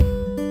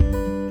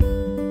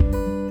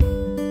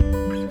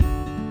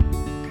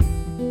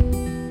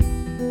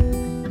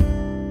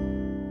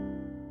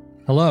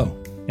Hello,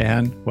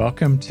 and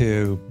welcome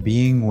to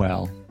Being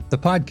Well, the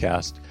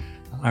podcast.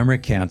 I'm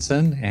Rick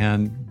Hansen,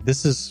 and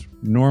this is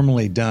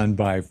normally done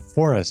by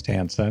Forrest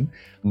Hansen,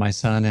 my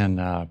son and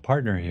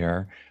partner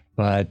here.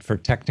 But for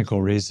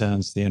technical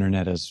reasons, the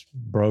internet is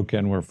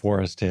broken where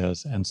Forrest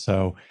is. And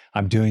so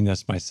I'm doing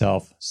this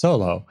myself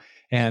solo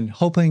and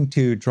hoping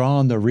to draw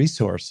on the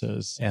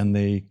resources and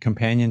the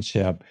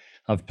companionship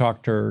of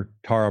Dr.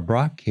 Tara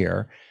Brach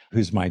here,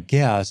 who's my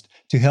guest,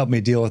 to help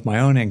me deal with my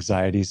own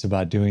anxieties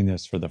about doing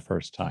this for the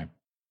first time.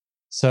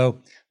 So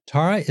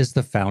Tara is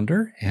the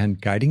founder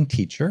and guiding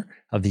teacher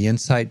of the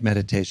Insight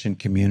Meditation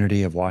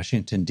Community of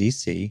Washington,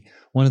 D.C.,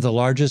 one of the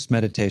largest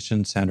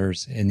meditation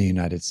centers in the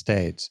United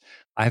States.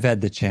 I've had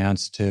the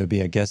chance to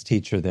be a guest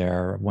teacher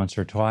there once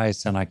or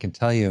twice, and I can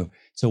tell you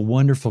it's a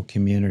wonderful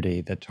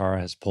community that Tara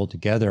has pulled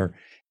together.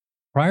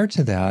 Prior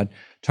to that,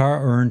 Tara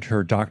earned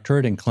her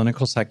doctorate in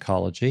clinical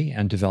psychology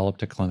and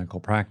developed a clinical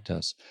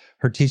practice.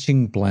 Her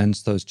teaching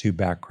blends those two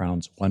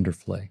backgrounds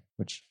wonderfully,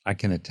 which I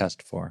can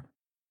attest for.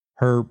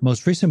 Her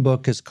most recent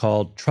book is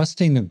called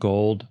Trusting the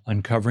Gold,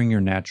 Uncovering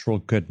Your Natural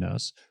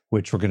Goodness,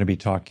 which we're going to be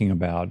talking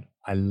about.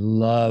 I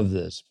love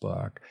this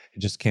book. It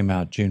just came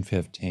out June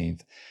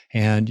 15th.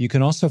 And you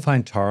can also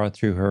find Tara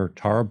through her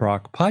Tara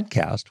Brach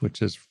podcast,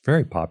 which is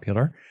very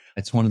popular.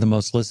 It's one of the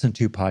most listened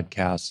to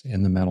podcasts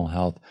in the mental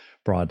health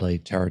broadly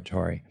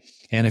territory.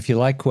 And if you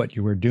like what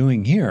you were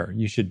doing here,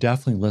 you should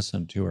definitely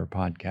listen to her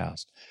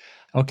podcast.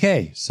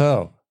 Okay,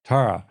 so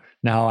Tara,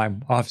 now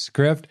I'm off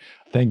script.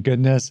 Thank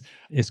goodness.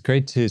 It's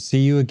great to see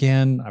you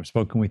again. I've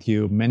spoken with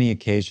you many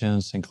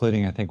occasions,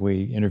 including I think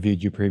we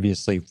interviewed you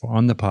previously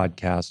on the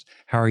podcast.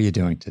 How are you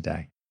doing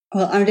today?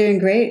 Well, I'm doing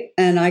great.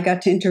 And I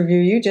got to interview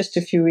you just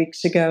a few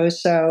weeks ago.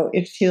 So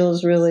it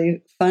feels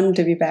really fun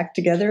to be back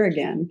together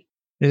again.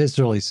 It is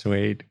really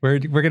sweet. We're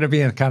going to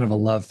be in kind of a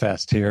love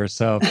fest here.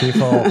 So if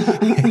people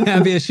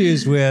have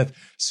issues with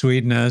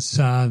sweetness,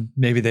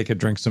 maybe they could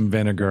drink some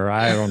vinegar.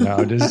 I don't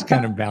know. Just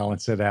kind of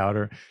balance it out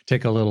or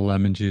take a little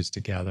lemon juice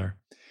together.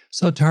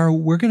 So Tara,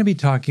 we're going to be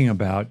talking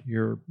about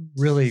your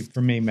really,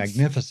 for me,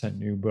 magnificent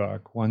new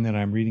book, one that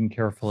I'm reading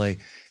carefully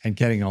and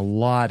getting a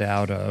lot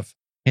out of.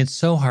 It's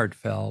so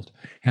heartfelt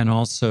and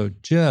also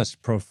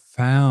just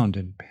profound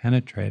and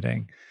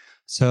penetrating.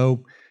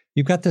 So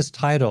you've got this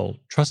title,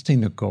 Trusting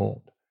the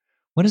Gold.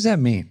 What does that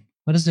mean?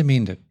 What does it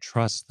mean to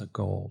trust the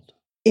gold?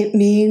 It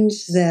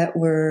means that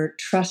we're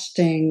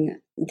trusting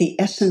the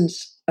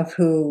essence of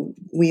who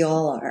we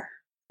all are,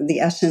 the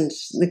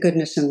essence, the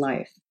goodness in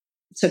life.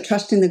 So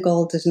trusting the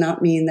gold does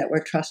not mean that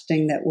we're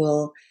trusting that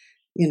we'll,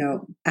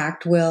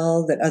 act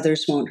well, that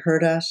others won't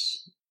hurt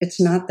us.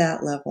 It's not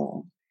that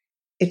level.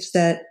 It's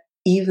that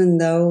even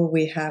though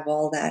we have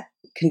all that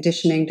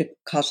conditioning to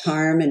cause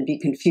harm and be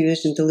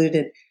confused and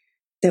deluded,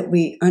 that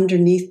we,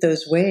 underneath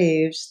those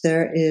waves,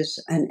 there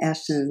is an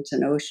essence,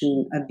 an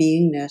ocean, a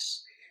beingness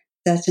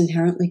that's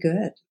inherently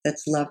good,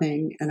 that's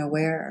loving and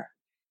aware.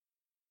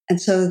 And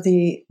so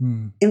the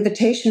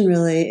invitation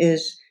really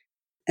is,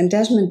 and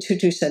Desmond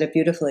Tutu said it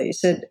beautifully, he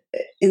said,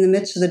 in the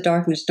midst of the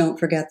darkness, don't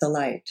forget the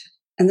light.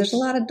 And there's a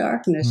lot of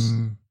darkness,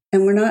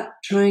 and we're not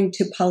trying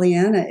to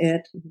Pollyanna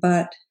it,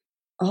 but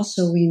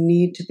also we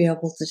need to be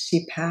able to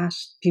see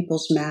past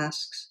people's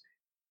masks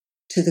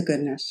to the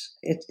goodness.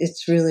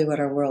 It's really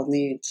what our world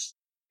needs.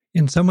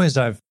 In some ways,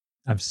 I've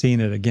seen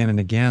it again and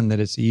again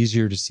that it's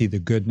easier to see the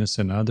goodness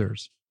in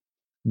others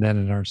than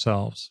in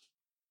ourselves.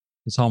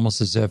 It's almost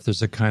as if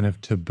there's a kind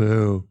of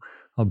taboo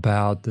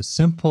about the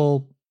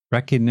simple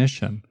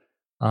recognition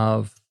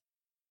of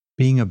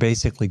being a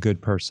basically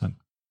good person,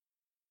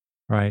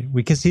 right?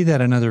 We can see that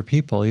in other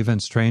people,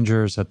 even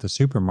strangers at the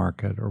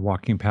supermarket or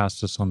walking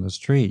past us on the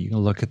street. You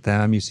can look at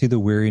them, you see the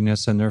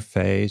weariness in their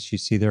face, you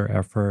see their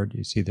effort,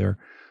 you see their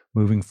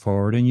moving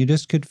forward, and you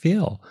just could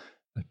feel,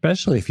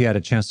 especially if you had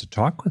a chance to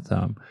talk with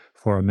them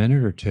for a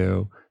minute or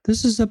two,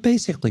 this is a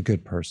basically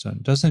good person.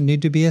 Doesn't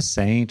need to be a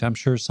saint. I'm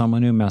sure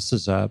someone who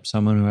messes up,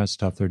 someone who has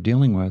stuff they're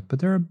dealing with, but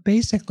they're a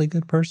basically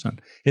good person.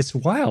 It's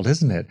wild,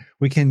 isn't it?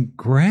 We can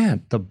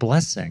grant the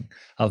blessing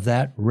of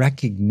that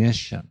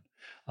recognition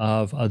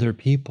of other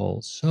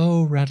people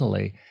so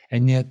readily,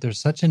 and yet there's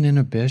such an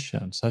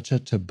inhibition, such a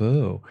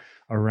taboo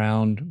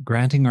around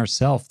granting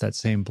ourselves that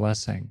same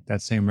blessing,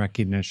 that same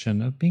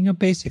recognition of being a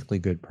basically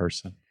good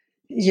person.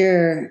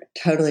 You're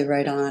totally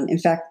right on. In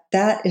fact,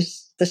 that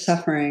is the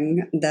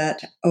suffering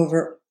that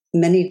over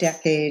many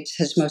decades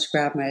has most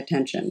grabbed my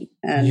attention.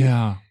 And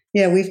yeah,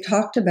 we've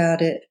talked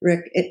about it,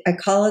 Rick. I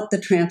call it the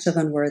trance of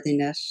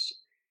unworthiness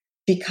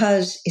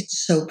because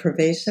it's so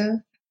pervasive,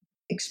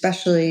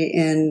 especially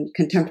in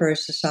contemporary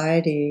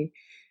society,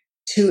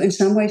 to in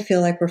some way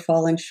feel like we're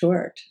falling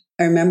short.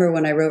 I remember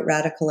when I wrote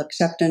Radical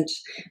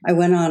Acceptance, I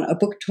went on a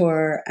book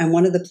tour, and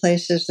one of the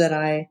places that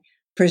I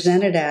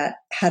presented at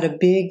had a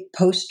big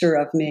poster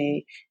of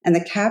me, and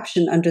the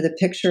caption under the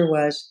picture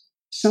was,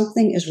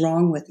 "Something is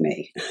wrong with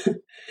me."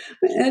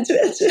 And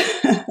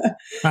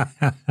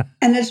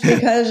it's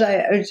because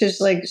I was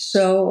just like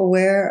so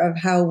aware of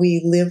how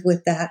we live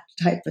with that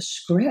type of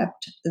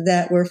script,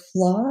 that we're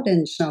flawed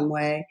in some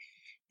way,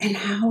 and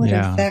how it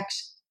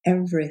affects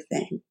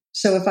everything.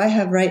 So if I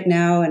have right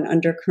now an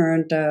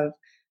undercurrent of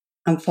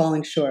I'm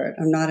falling short,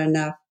 I'm not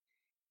enough,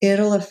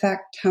 it'll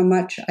affect how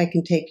much I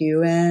can take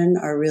you in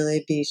or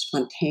really be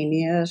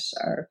spontaneous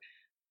or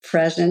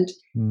present.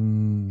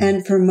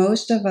 And for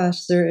most of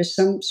us, there is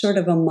some sort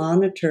of a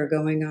monitor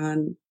going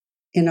on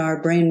in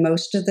our brain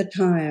most of the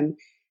time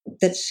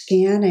that's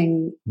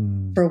scanning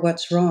for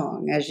what's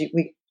wrong.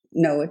 We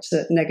know, it's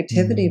a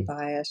negativity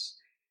bias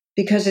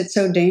because it's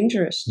so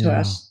dangerous to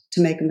us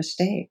to make a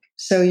mistake.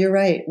 So you're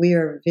right. We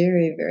are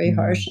very, very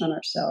harsh on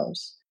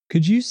ourselves.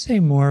 Could you say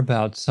more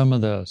about some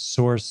of the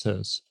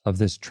sources of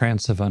this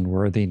trance of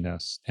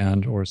unworthiness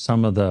and or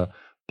some of the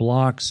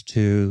blocks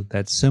to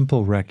that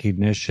simple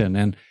recognition?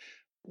 And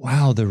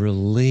wow, the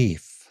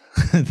relief,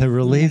 the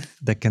relief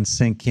that can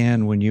sink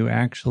in when you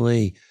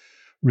actually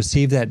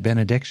receive that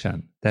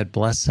benediction, that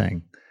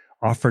blessing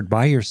offered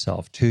by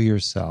yourself to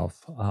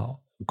yourself.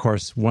 Of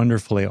course,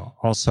 wonderfully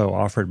also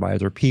offered by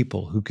other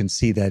people who can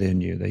see that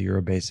in you, that you're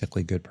a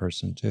basically good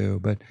person too.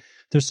 But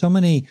there's so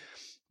many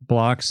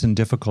blocks and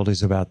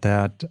difficulties about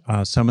that,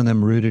 some of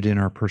them rooted in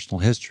our personal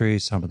history,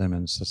 some of them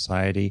in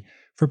society.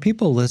 For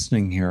people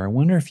listening here, I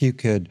wonder if you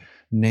could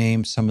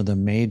name some of the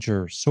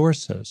major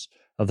sources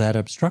of that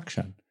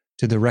obstruction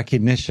to the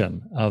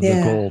recognition of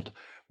the gold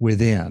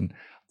within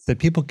that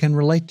people can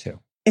relate to.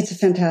 It's a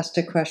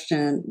fantastic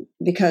question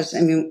because,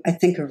 I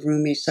think of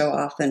Rumi so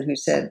often, who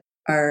said,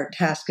 our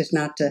task is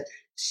not to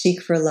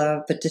seek for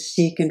love, but to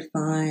seek and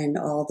find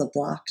all the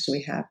blocks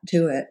we have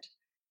to it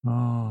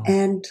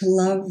and to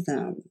love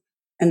them.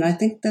 And I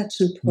think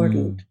that's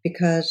important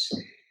because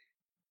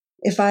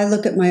if I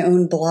look at my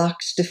own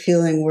blocks to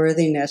feeling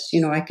worthiness,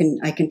 I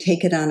can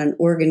take it on an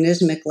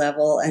organismic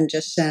level and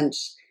just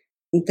sense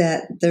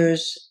that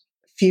there's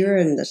fear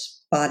in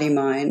this body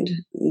mind,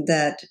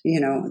 that,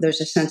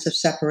 there's a sense of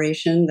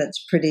separation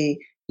that's pretty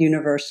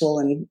universal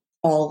in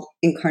all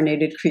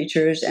incarnated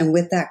creatures. And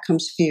with that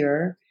comes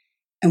fear.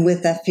 And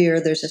with that fear,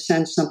 there's a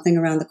sense something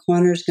around the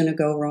corner is going to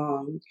go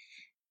wrong.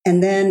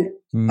 And then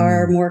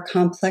our more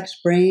complex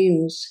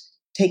brains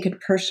take it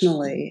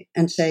personally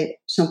and say,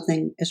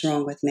 something is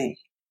wrong with me.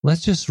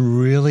 Let's just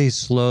really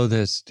slow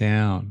this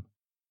down.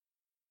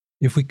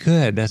 If we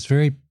could, that's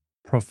very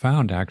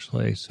profound,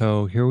 actually.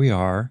 So here we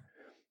are.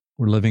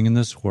 We're living in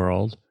this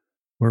world.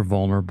 We're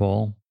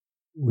vulnerable.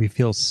 We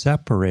feel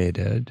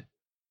separated,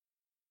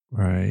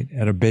 right?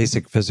 At a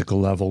basic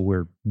physical level,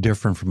 we're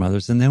different from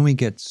others. And then we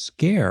get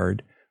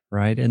scared,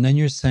 right? And then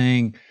you're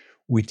saying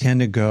we tend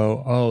to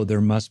go, oh,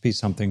 there must be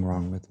something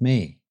wrong with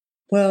me.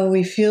 Well,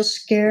 we feel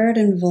scared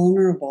and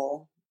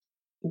vulnerable,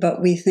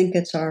 but we think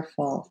it's our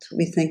fault.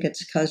 We think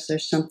it's because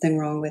there's something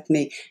wrong with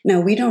me. Now,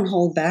 we don't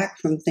hold back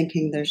from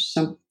thinking there's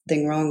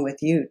something wrong with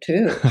you,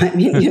 too.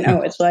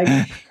 It's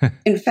like,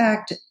 in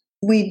fact,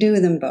 we do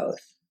them both.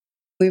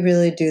 We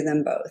really do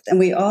them both. And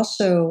we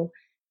also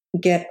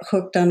get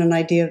hooked on an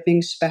idea of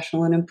being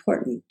special and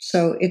important.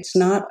 So it's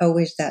not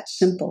always that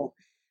simple.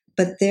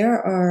 But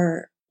there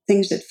are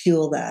things that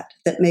fuel that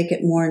make it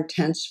more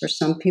intense for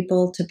some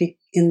people to be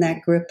in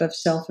that grip of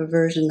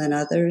self-aversion than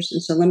others.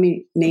 And so let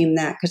me name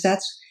that,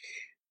 because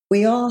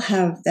we all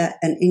have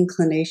an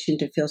inclination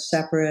to feel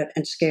separate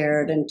and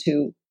scared and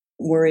to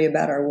worry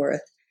about our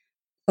worth.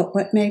 But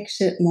what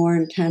makes it more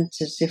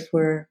intense is if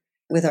we're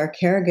with our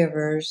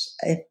caregivers,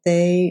 if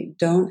they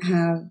don't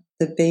have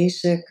the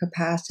basic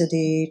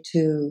capacity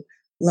to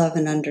love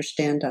and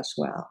understand us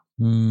well.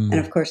 And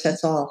of course,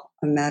 that's all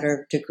a matter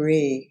of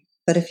degree.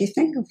 But if you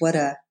think of what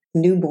a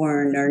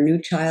newborn or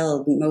new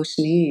child most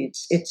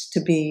needs, it's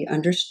to be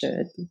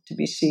understood, to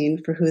be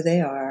seen for who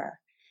they are,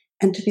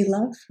 and to be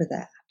loved for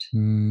that.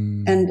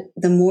 And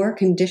the more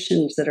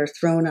conditions that are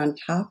thrown on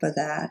top of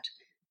that,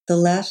 the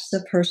less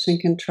the person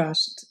can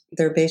trust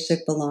their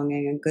basic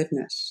belonging and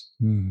goodness.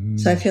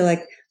 So I feel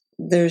like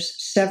there's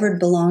severed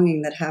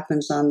belonging that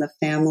happens on the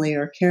family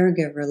or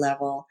caregiver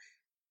level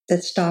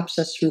that stops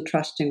us from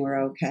trusting we're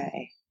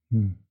okay,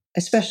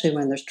 especially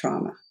when there's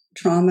trauma.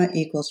 Trauma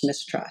equals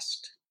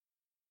mistrust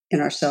in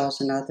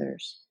ourselves and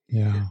others.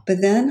 Yeah.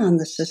 But then on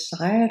the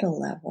societal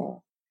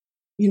level,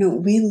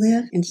 we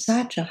live in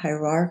such a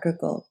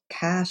hierarchical,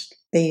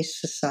 caste-based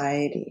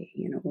society.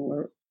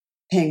 We're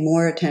paying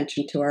more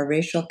attention to our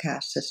racial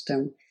caste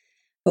system.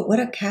 But what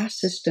a caste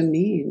system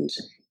means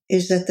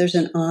is that there's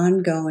an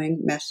ongoing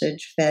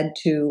message fed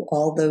to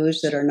all those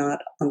that are not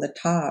on the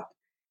top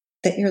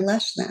that you're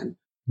less than.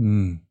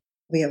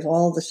 We have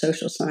all the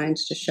social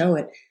signs to show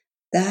it.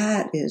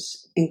 That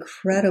is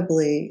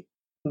incredibly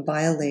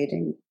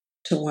violating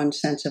to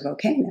one's sense of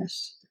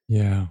okayness.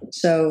 Yeah.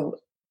 So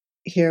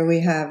here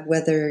we have,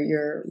 whether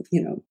you're,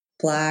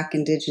 Black,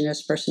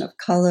 Indigenous, person of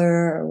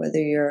color, or whether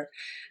you're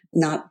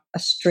not a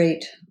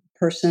straight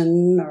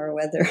person, or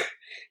whether,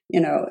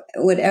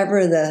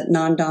 whatever the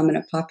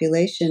non-dominant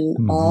population,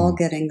 all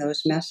getting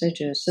those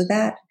messages. So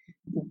that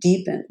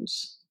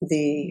deepens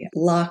the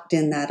locked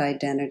in that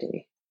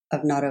identity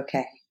of not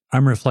okay.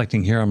 I'm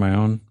reflecting here on my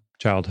own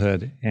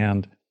childhood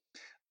and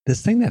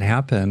this thing that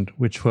happened,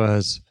 which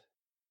was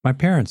my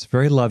parents,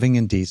 very loving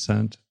and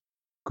decent,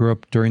 grew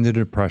up during the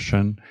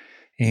Depression.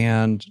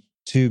 And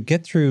to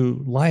get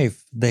through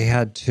life, they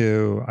had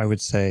to, I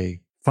would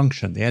say,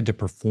 function. They had to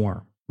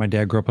perform. My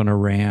dad grew up on a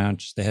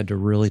ranch. They had to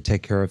really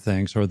take care of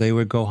things, or they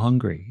would go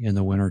hungry in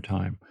the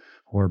wintertime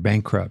or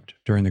bankrupt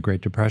during the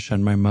Great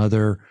Depression. My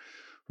mother,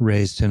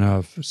 raised in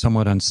a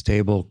somewhat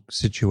unstable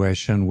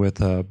situation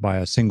by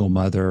a single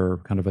mother,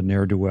 kind of a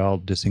ne'er-do-well,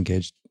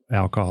 disengaged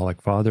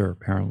alcoholic father,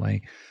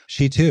 apparently.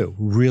 She too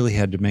really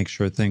had to make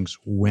sure things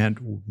went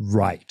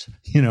right,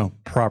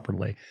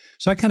 properly.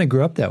 So I kind of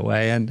grew up that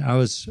way, and I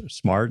was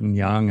smart and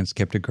young and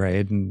skipped a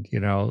grade, and,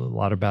 a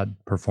lot about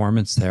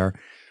performance there,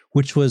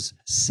 which was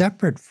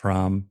separate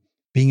from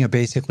being a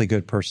basically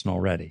good person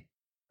already,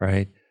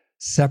 right?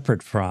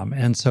 Separate from.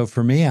 And so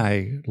for me,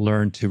 I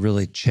learned to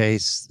really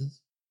chase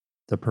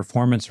the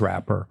performance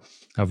wrapper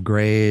of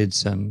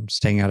grades and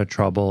staying out of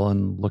trouble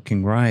and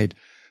looking right.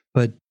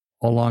 But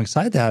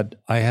alongside that,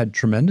 I had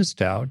tremendous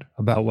doubt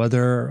about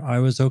whether I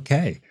was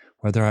okay,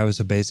 whether I was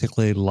a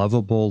basically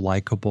lovable,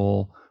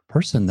 likable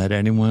person that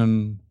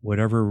anyone would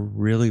ever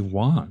really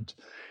want.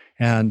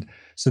 And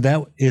so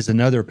that is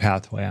another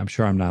pathway. I'm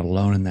sure I'm not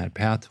alone in that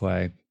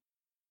pathway,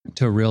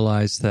 to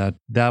realize that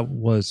that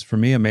was, for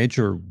me, a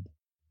major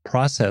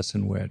process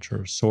in which,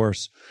 or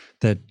source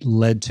that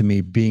led to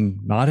me being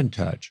not in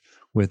touch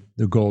with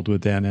the gold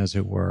within, as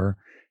it were.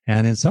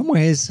 And in some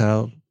ways,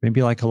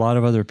 maybe like a lot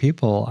of other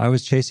people, I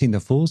was chasing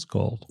the fool's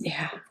gold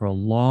for a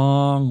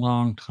long,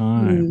 long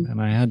time. And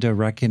I had to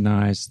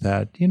recognize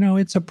that,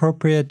 it's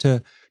appropriate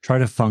to try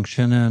to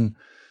function and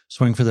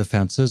swing for the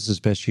fences as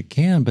best you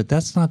can, but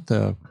that's not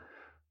the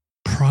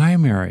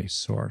primary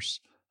source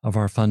of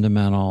our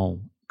fundamental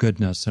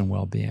goodness and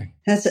well-being.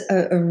 That's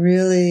a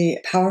really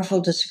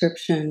powerful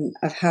description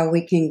of how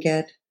we can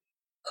get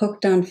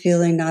hooked on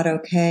feeling not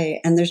okay.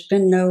 And there's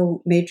been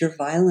no major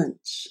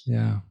violence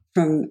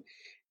from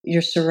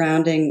your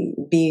surrounding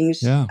beings.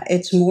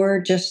 It's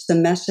more just the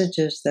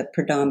messages that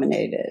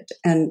predominated.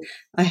 And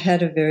I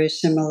had a very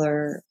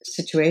similar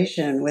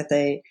situation with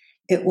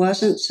it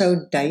wasn't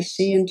so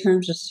dicey in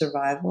terms of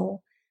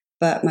survival,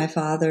 but my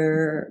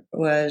father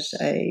was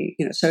a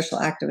social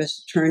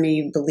activist,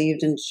 attorney,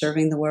 believed in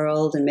serving the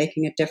world and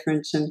making a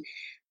difference. And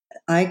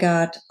I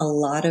got a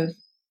lot of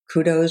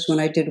kudos when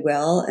I did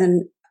well,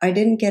 and I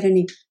didn't get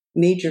any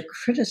major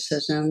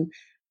criticism,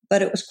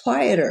 but it was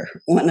quieter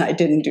when I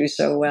didn't do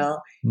so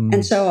well.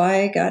 And so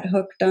I got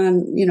hooked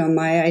on,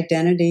 my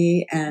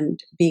identity, and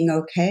being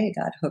okay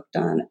got hooked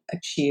on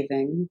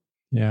achieving.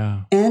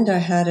 Yeah. And I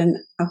had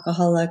an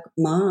alcoholic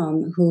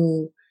mom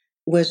who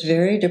was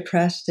very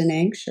depressed and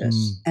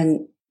anxious.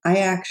 And I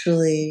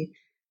actually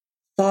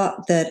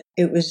thought that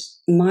it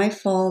was my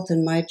fault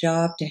and my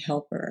job to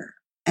help her.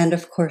 And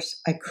of course,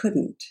 I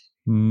couldn't.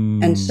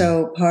 And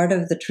so part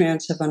of the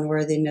trance of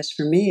unworthiness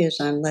for me is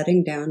I'm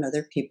letting down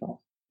other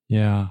people.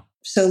 Yeah.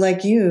 So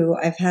like you,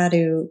 I've had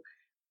to,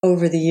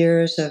 over the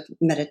years of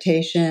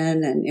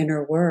meditation and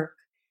inner work,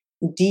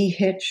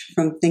 de-hitch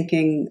from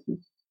thinking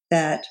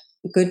that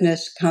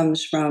goodness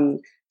comes from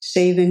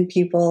saving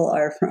people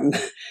or from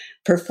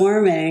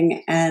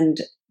performing, and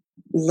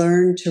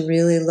learn to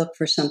really look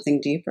for something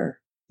deeper.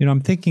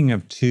 I'm thinking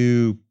of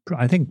two,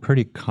 I think,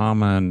 pretty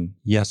common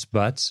yes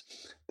buts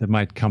that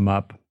might come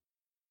up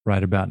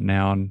right about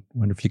now, and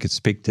wonder if you could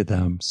speak to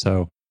them.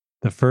 So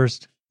the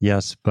first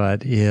yes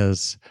but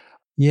is,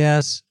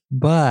 yes,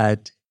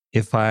 but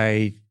if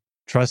I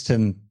trust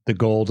in the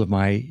gold of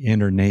my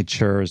inner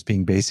nature as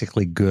being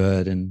basically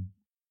good and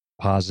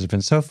positive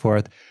and so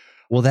forth,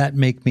 will that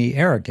make me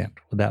arrogant?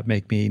 Will that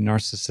make me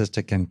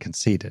narcissistic and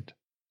conceited?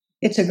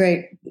 It's a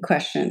great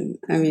question.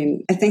 I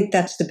mean, I think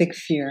that's the big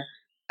fear.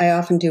 I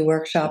often do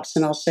workshops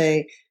and I'll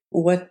say,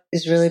 what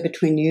is really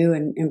between you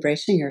and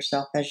embracing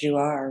yourself as you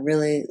are,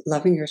 really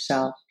loving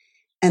yourself?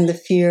 And the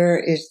fear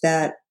is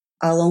that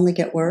I'll only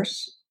get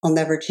worse. I'll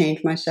never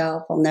change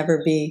myself. I'll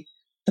never be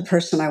the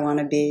person I want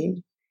to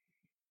be.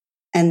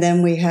 And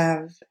then we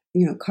have,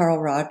 Carl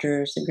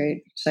Rogers, the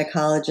great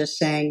psychologist,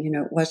 saying,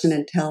 it wasn't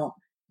until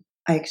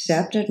I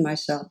accepted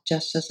myself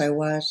just as I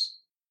was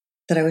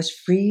that I was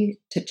free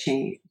to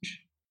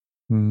change.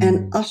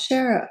 And I'll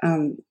share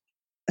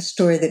a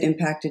story that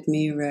impacted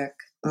me, Rick,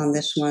 on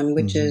this one,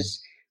 which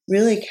is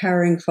really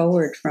carrying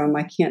forward from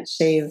I Can't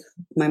Save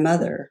My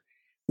Mother,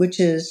 which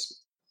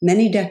is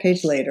many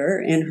decades later,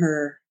 in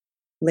her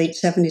late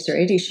 70s or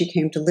 80s, she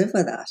came to live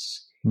with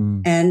us.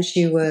 And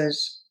she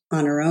was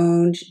on her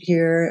own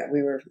here.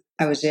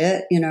 I was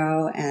it,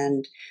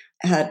 and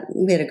we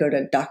had to go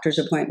to doctor's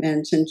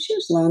appointments, and she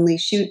was lonely.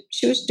 She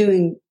was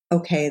doing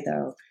okay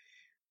though.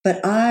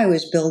 But I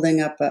was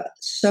building up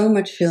so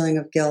much feeling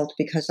of guilt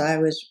because I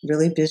was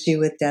really busy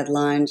with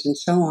deadlines and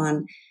so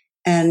on,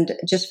 and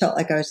just felt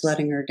like I was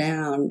letting her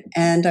down.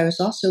 And I was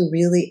also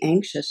really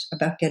anxious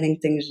about getting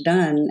things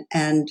done.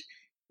 And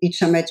each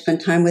time I'd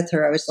spend time with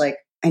her, I was like,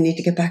 I need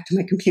to get back to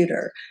my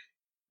computer.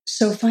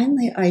 So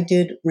finally, I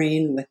did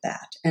RAIN with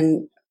that.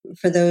 And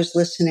for those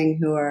listening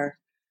who are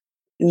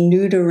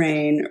new to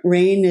RAIN,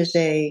 RAIN is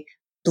a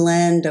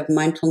blend of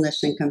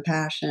mindfulness and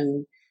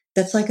compassion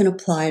that's like an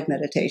applied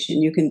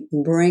meditation. You can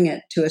bring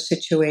it to a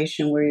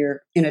situation where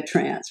you're in a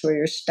trance, where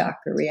you're stuck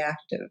or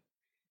reactive.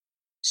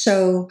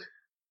 So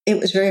it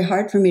was very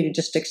hard for me to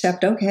just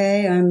accept,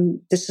 okay,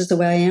 this is the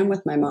way I am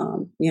with my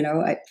mom,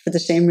 for the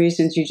same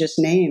reasons you just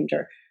named,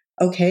 or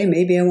okay,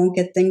 maybe I won't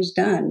get things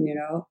done,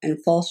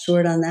 and fall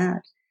short on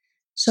that.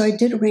 So I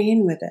did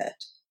reign with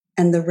it.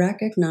 And the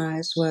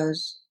recognize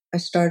was I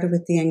started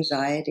with the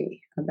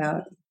anxiety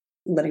about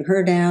letting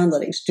her down,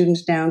 letting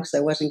students down because I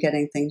wasn't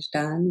getting things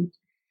done.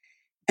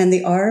 And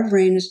the R of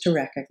reign is to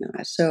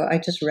recognize. So I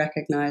just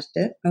recognized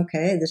it.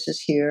 Okay, this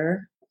is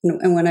here.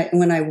 And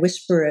when I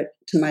whisper it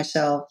to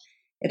myself,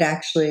 it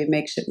actually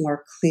makes it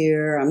more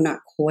clear. I'm not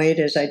quite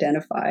as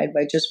identified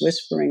by just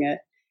whispering it.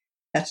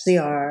 That's the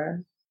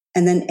R.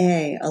 And then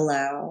A,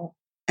 allow.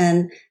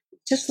 And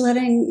just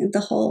letting the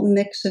whole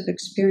mix of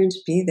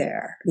experience be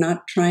there,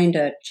 not trying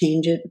to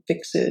change it,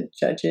 fix it,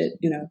 judge it,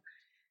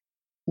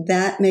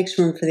 That makes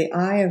room for the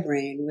I of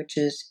reign, which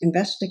is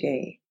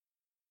investigate.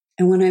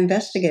 And when I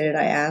investigated,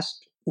 I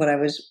asked what I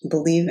was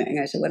believing.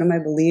 I said, what am I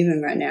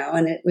believing right now?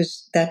 And it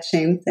was that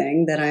same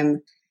thing, that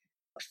I'm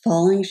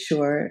falling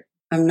short.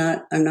 I'm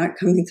not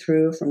coming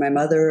through for my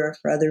mother or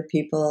for other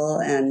people.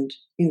 And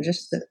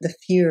just the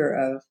fear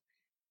of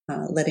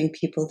letting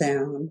people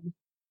down.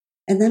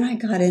 And then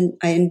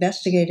I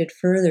investigated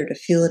further to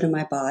feel it in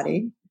my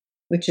body,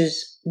 which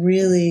is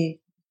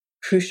really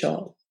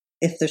crucial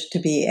if there's to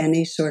be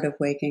any sort of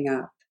waking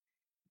up.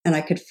 And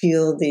I could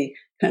feel the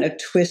kind of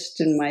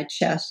twist in my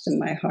chest and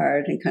my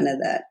heart and kind of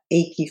that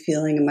achy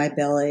feeling in my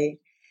belly.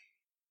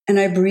 And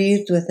I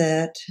breathed with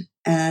it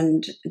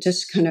and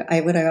just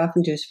what I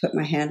often do is put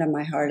my hand on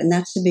my heart. And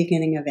that's the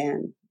beginning of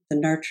N, the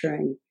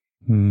nurturing.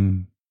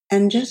 Mm.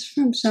 And just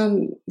from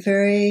some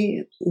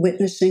very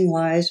witnessing,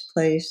 wise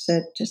place,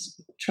 that just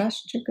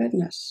trust your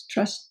goodness,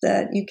 trust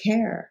that you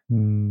care,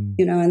 and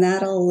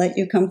that'll let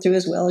you come through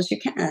as well as you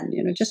can,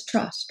 just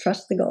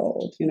trust the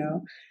gold,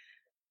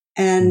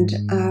 And,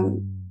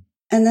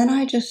 and then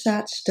I just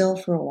sat still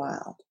for a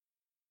while.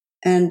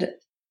 And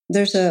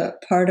there's a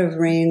part of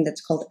rain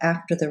that's called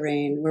after the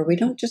rain, where we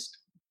don't just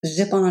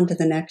zip on to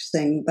the next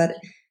thing, but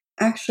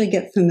actually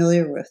get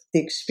familiar with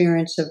the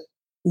experience of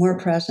more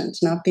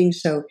presence, not being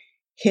so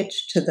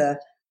hitched to the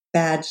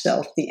bad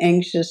self, the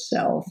anxious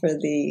self, or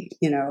the,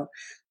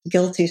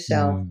 guilty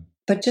self,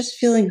 but just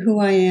feeling who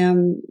I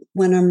am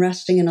when I'm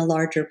resting in a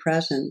larger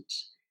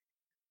presence.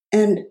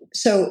 And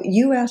so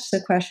you asked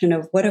the question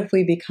of what if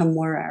we become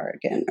more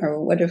arrogant,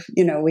 or what if,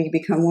 we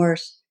become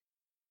worse?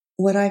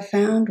 What I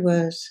found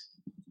was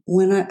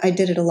when I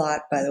did it a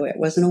lot, by the way, it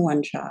wasn't a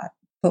one shot,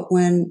 but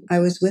when I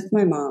was with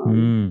my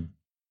mom,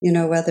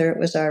 whether it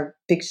was our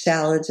big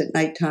salads at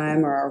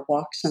nighttime or our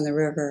walks on the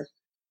river,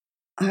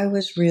 I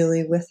was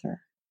really with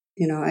her.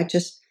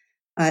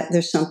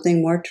 There's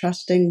something more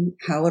trusting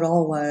how it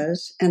all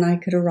was, and I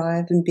could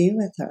arrive and be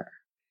with her.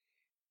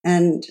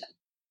 And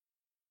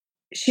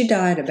she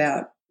died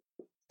about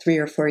 3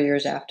 or 4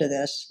 years after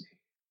this.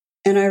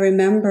 And I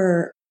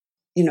remember,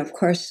 of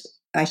course,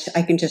 I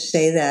can just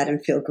say that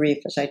and feel grief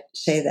as I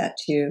say that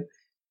to you.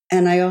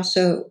 And I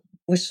also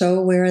was so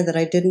aware that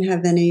I didn't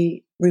have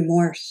any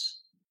remorse,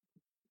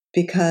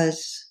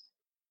 because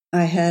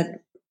I had,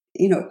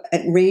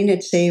 rain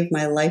had saved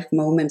my life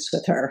moments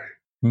with her.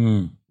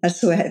 That's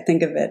the way I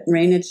think of it.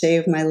 Rain had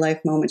saved my life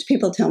moments.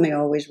 People tell me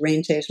always,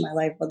 rain saves my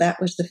life. Well,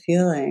 that was the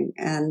feeling.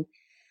 And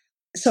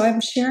so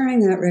I'm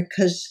sharing that, Rick,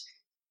 because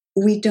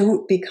we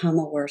don't become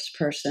a worse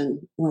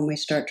person when we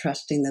start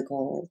trusting the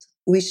gold.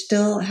 We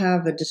still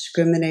have a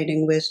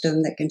discriminating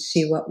wisdom that can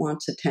see what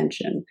wants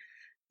attention,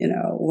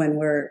 when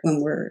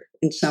we're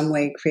in some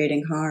way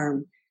creating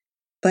harm.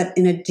 But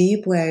in a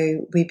deep way,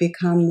 we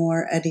become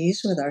more at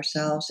ease with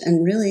ourselves,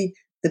 and really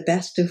the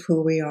best of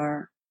who we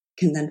are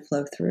can then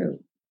flow through.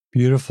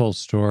 Beautiful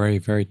story,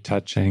 very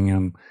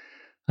touching.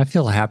 I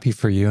feel happy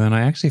for you, and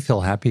I actually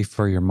feel happy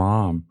for your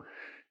mom,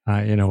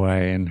 in a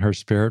way, in her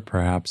spirit,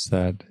 perhaps,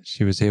 that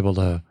she was able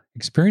to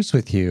experience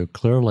with you,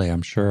 clearly,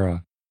 I'm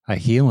sure, a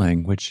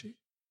healing, which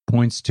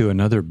points to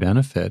another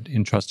benefit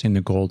in trusting the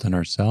gold in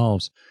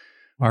ourselves.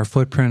 Our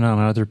footprint on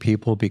other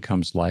people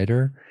becomes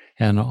lighter,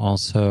 and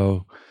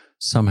also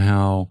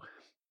somehow,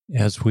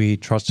 as we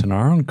trust in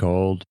our own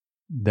gold,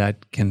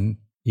 that can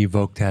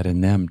evoke that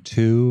in them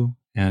too,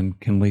 and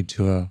can lead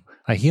to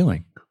a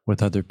healing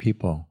with other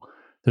people.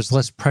 There's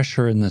less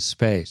pressure in the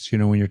space.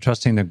 When you're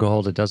trusting the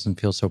gold, it doesn't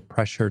feel so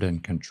pressured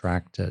and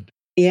contracted.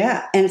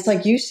 Yeah. And it's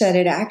like you said,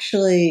 it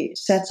actually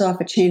sets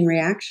off a chain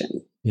reaction.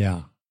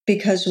 Yeah.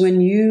 Because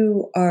when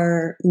you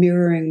are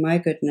mirroring my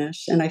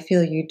goodness, and I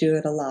feel you do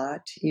it a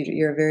lot,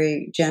 you're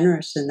very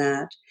generous in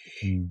that,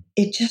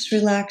 it just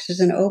relaxes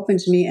and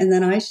opens me. And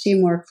then I see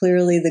more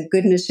clearly the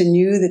goodness in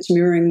you that's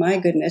mirroring my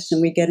goodness.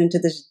 And we get into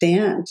this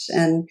dance.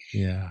 And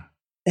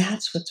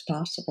that's what's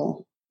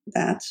possible.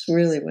 That's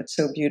really what's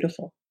so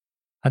beautiful.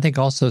 I think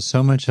also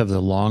so much of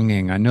the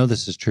longing, I know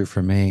this is true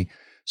for me,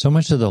 so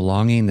much of the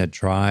longing that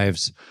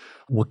drives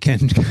what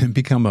can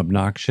become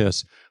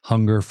obnoxious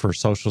hunger for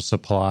social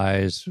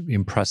supplies,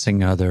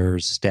 impressing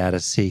others,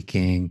 status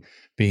seeking,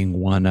 being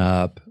one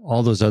up,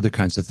 all those other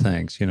kinds of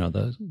things,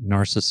 the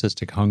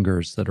narcissistic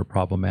hungers that are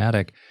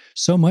problematic.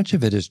 So much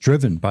of it is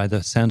driven by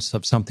the sense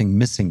of something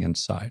missing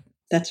inside.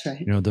 That's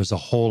right. There's a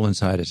hole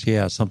inside us.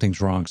 Yeah,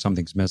 something's wrong,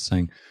 something's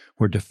missing.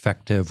 We're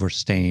defective, we're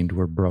stained,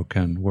 we're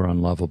broken, we're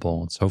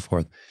unlovable, and so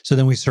forth. So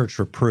then we search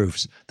for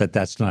proofs that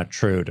that's not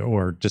true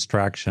or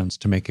distractions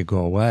to make it go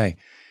away.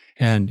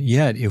 And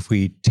yet, if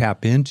we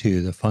tap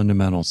into the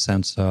fundamental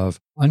sense of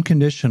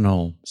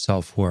unconditional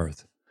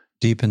self-worth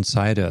deep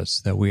inside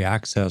us that we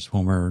access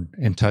when we're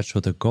in touch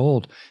with the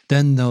gold,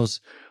 then those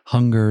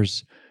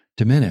hungers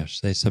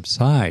diminish. They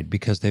subside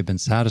because they've been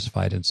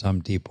satisfied in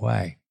some deep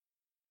way.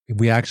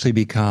 We actually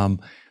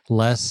become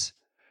less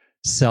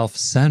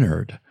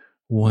self-centered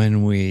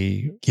when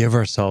we give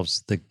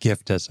ourselves the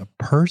gift as a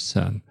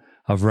person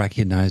of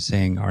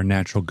recognizing our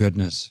natural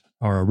goodness,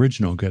 our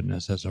original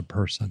goodness as a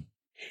person.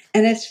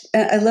 And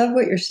I love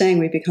what you're saying.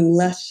 We become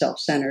less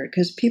self-centered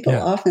because people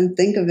often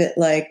think of it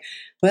like,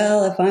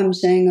 well, if I'm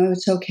saying, oh,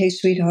 it's okay,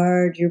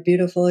 sweetheart, you're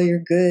beautiful, you're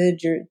good,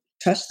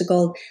 trust the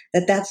gold,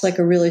 that's like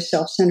a really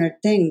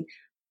self-centered thing.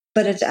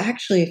 But it's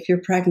actually, if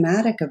you're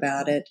pragmatic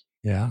about it,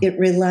 it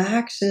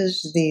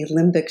relaxes the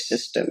limbic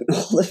system,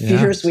 all the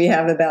fears we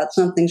have about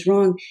something's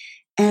wrong.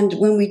 And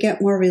when we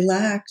get more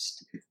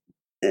relaxed,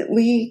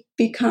 we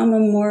become a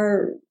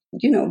more,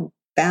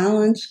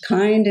 balanced,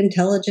 kind,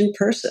 intelligent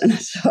person.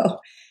 So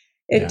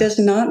it does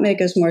not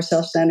make us more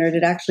self-centered.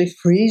 It actually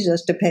frees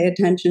us to pay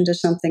attention to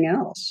something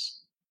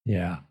else.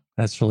 Yeah,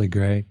 that's really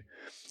great.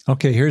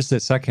 Okay, here's the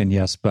second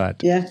yes,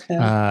 but.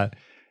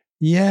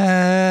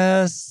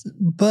 Yes,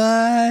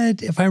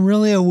 but if I'm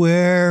really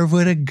aware of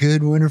what a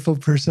good, wonderful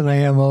person I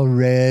am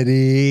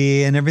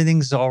already, and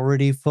everything's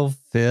already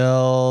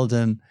fulfilled,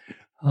 and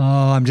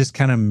I'm just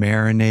kind of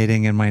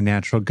marinating in my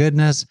natural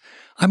goodness,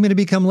 I'm going to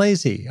become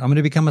lazy. I'm going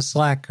to become a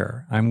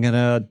slacker. I'm going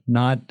to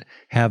not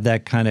have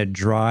that kind of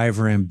drive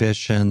or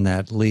ambition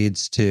that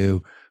leads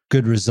to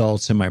good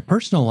results in my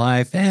personal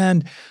life,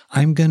 and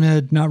I'm going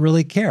to not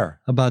really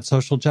care about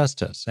social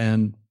justice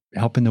and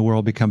helping the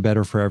world become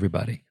better for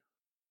everybody.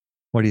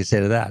 What do you say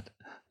to that?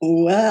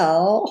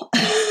 Well,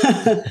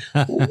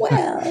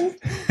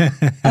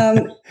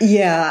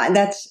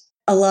 that's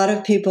a lot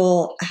of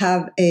people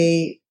have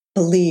a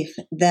belief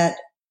that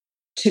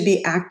to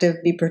be active,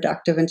 be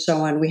productive, and so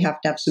on, we have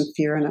to have some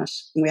fear in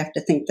us. And we have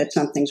to think that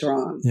something's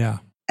wrong. Yeah.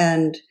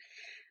 And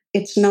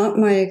it's not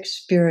my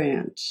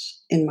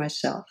experience in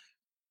myself.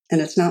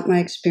 And it's not my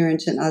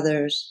experience in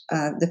others.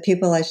 The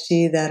people I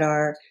see that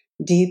are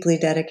deeply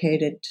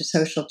dedicated to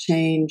social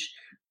change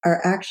are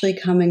actually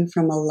coming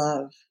from a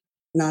love,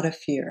 not a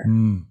fear.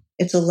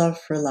 It's a love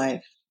for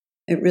life.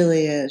 It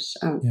really is.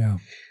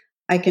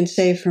 I can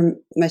say for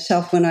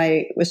myself, when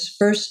I was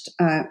first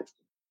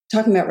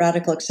talking about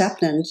radical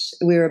acceptance,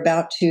 we were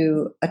about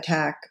to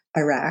attack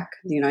Iraq.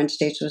 The United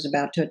States was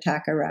about to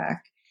attack Iraq.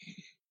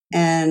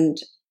 And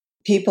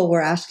people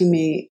were asking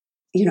me,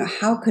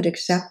 how could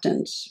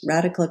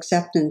radical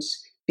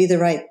acceptance, be the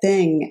right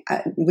thing?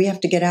 We have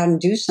to get out and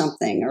do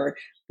something. Or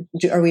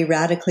are we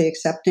radically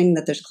accepting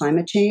that there's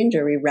climate change?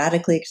 Are we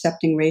radically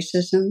accepting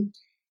racism?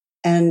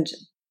 And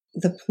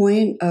the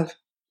point of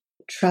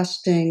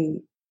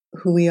trusting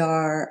who we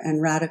are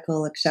and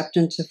radical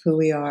acceptance of who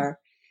we are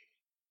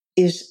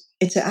is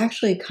it's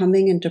actually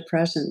coming into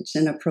presence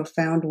in a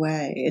profound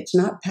way. It's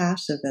not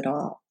passive at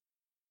all.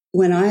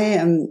 When I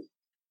am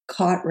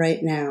caught right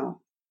now,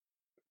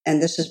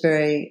 and this is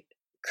very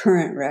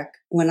current, Rick,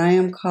 when I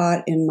am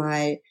caught in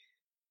my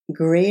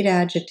great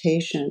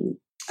agitation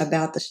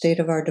about the state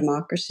of our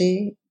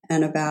democracy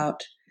and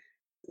about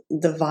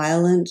the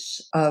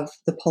violence of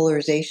the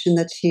polarization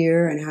that's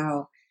here and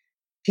how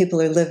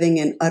people are living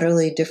in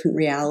utterly different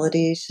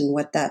realities and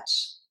what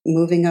that's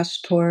moving us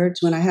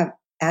towards, when I have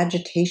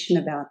agitation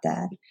about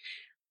that,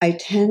 I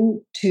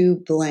tend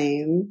to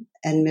blame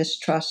and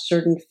mistrust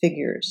certain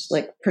figures,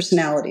 like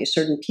personalities,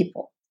 certain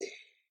people.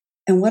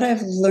 And what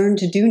I've learned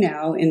to do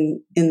now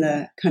in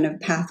the kind of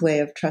pathway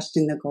of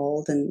trusting the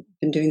gold, and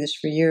been doing this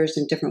for years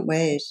in different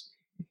ways,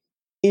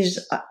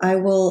 is I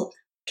will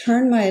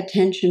turn my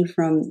attention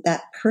from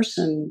that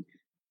person.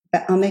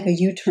 I'll make a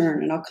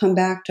U-turn and I'll come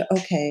back to,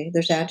 okay,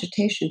 there's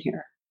agitation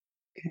here.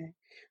 Okay.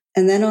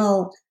 And then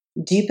I'll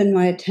deepen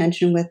my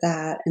attention with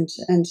that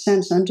and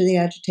sense under the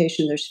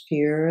agitation there's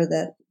fear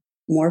that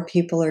more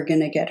people are going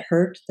to get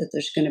hurt, that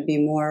there's going to be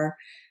more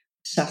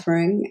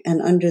suffering.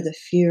 And under the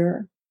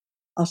fear,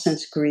 I'll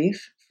sense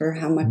grief for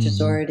how much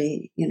is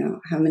already,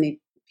 how many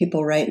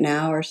people right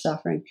now are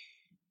suffering.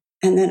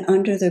 And then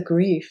under the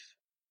grief,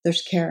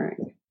 there's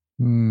caring.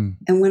 And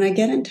when I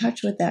get in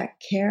touch with that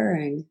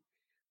caring,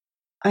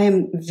 I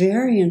am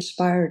very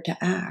inspired to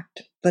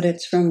act, but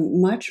it's from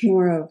much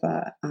more of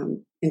a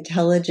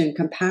intelligent,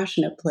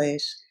 compassionate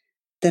place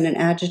than an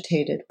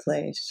agitated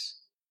place.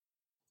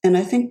 And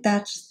I think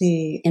that's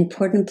the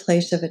important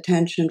place of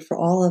attention for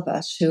all of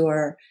us who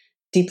are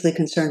deeply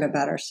concerned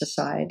about our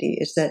society,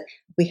 is that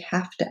we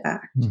have to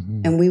act,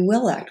 and we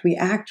will act. We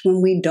act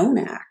when we don't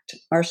act.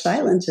 Our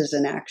silence is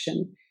an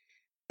action.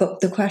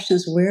 But the question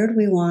is, where do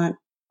we want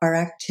our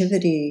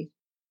activity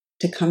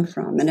to come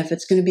from? And if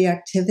it's going to be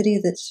activity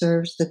that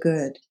serves the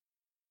good,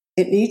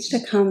 it needs to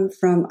come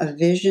from a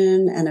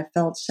vision and a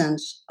felt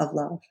sense of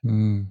love.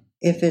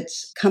 If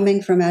it's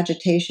coming from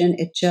agitation,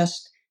 it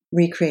just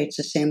recreates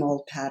the same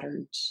old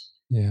patterns.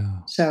 Yeah.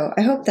 So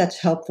I hope that's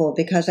helpful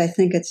because I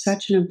think it's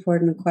such an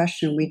important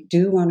question. We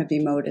do want to be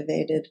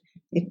motivated.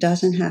 It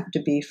doesn't have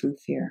to be from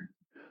fear.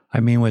 I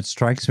mean, what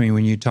strikes me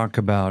when you talk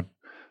about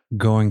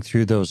going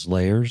through those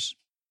layers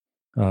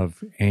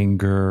of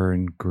anger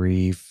and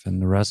grief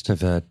and the rest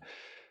of it,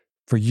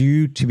 for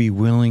you to be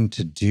willing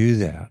to do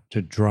that,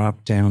 to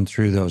drop down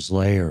through those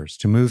layers,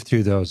 to move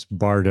through those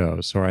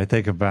bardos, or I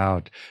think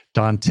about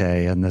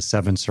Dante and the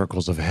 7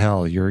 circles of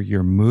hell,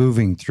 you're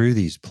moving through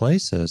these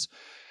places.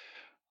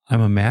 I'm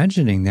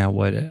imagining that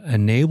what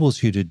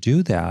enables you to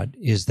do that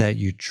is that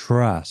you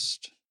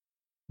trust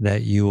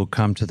that you will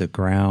come to the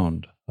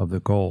ground of the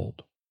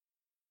gold.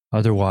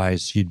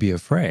 Otherwise, you'd be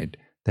afraid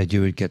that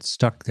you would get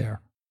stuck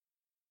there.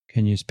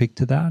 Can you speak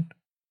to that?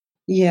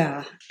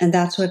 Yeah, and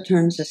that's what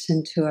turns us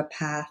into a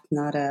path,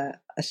 not a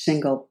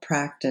single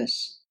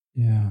practice.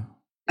 Yeah.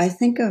 I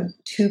think of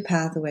 2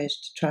 pathways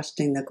to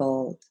trusting the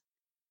gold.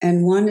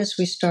 And one is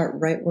we start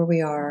right where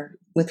we are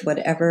with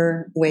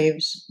whatever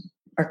waves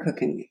are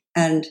cooking.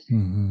 And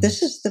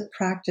this is the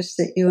practice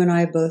that you and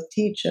I both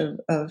teach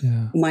of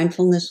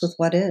mindfulness with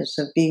what is,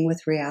 of being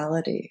with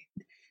reality.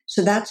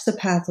 So that's the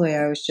pathway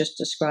I was just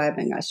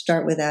describing. I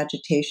start with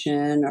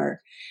agitation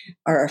or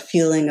a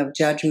feeling of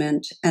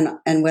judgment,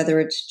 and whether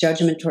it's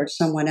judgment towards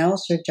someone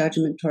else or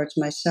judgment towards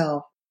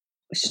myself,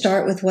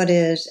 start with what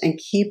is and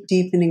keep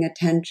deepening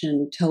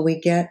attention till we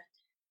get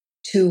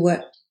to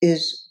what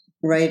is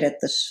right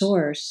at the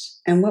source.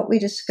 And what we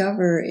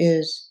discover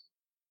is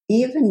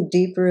even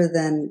deeper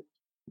than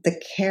the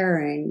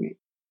caring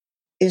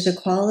is a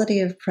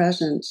quality of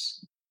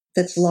presence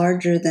that's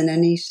larger than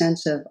any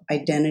sense of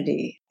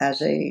identity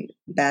as a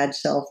bad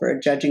self or a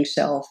judging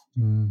self.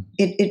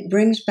 It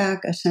brings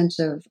back a sense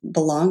of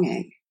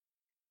belonging.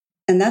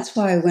 And that's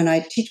why when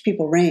I teach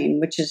people RAIN,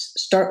 which is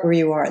start where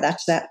you are,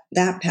 that's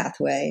that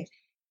pathway,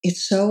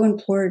 it's so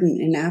important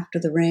in after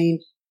the RAIN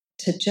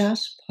to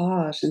just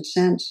pause and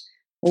sense,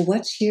 well,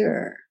 what's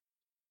here?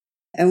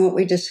 And what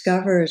we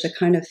discover is a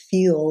kind of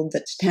field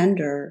that's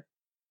tender.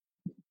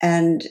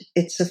 And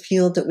it's a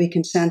field that we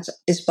can sense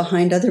is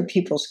behind other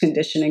people's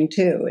conditioning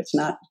too. It's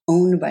not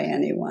owned by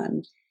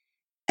anyone.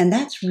 And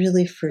that's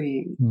really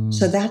freeing.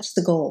 So that's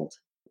the gold.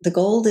 The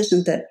gold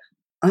isn't that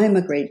I'm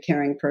a great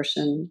caring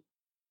person.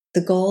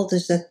 The gold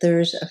is that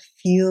there's a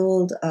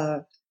field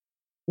of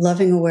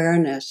loving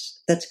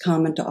awareness that's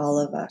common to all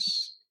of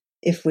us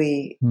if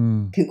we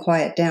can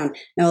quiet down.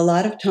 Now, a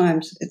lot of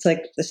times it's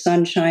like the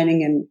sun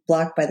shining and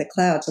blocked by the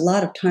clouds. A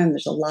lot of time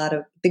there's a lot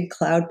of big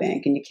cloud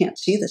bank and you can't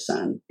see the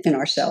sun in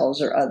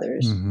ourselves or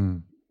others.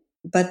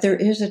 But there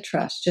is a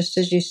trust. Just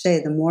as you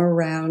say, the more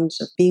rounds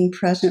of being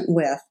present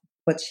with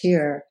what's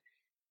here,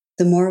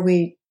 the more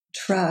we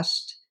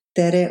trust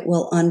that it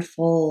will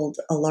unfold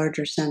a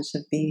larger sense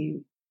of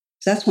being.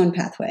 So that's one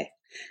pathway.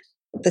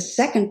 The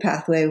second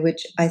pathway,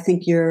 which I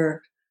think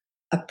you're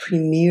a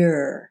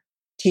premier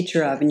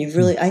teacher of, and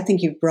I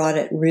think you've brought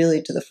it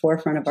really to the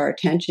forefront of our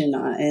attention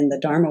in the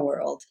Dharma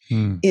world,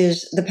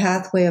 is the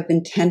pathway of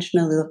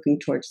intentionally looking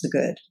towards the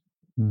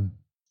good.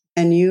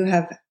 And you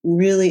have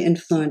really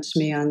influenced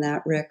me on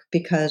that, Rick,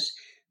 because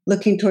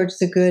looking towards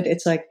the good,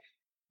 it's like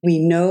we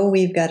know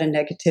we've got a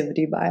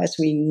negativity bias.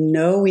 We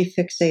know we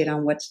fixate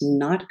on what's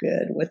not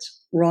good,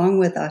 what's wrong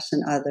with us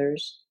and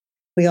others.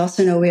 We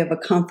also know we have a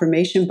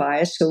confirmation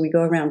bias, so we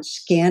go around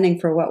scanning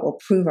for what will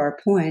prove our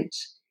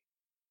points.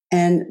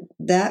 And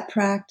that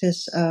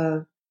practice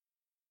of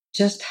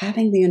just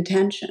having the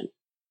intention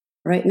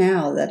right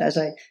now, that as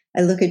I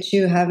look at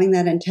you, having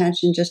that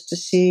intention just to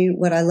see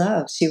what I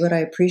love, see what I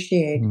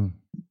appreciate,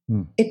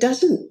 it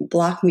doesn't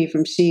block me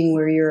from seeing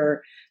where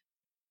you're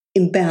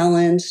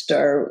imbalanced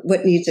or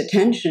what needs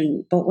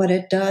attention. But what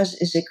it does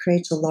is it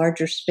creates a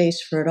larger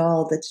space for it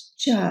all that's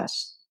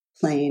just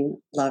plain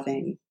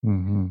loving.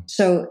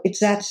 So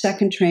it's that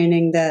second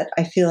training that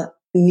I feel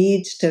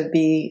needs to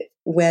be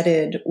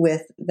wedded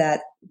with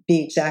that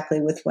be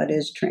exactly with what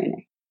is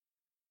training.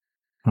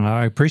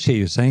 I appreciate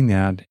you saying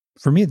that.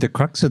 For me, the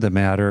crux of the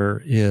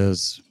matter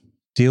is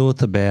deal with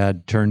the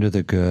bad, turn to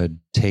the good,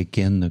 take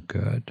in the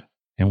good.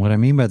 And what I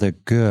mean by the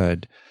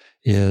good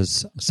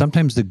is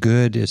sometimes the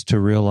good is to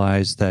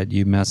realize that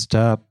you messed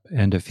up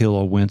and to feel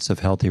a wince of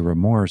healthy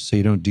remorse so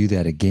you don't do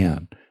that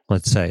again,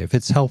 let's say, if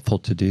it's helpful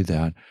to do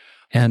that.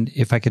 And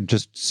if I could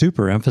just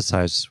super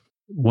emphasize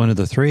one of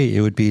the 3,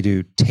 it would be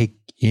to take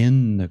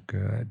in the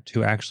good,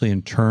 to actually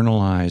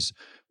internalize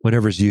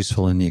whatever's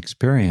useful in the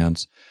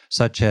experience,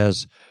 such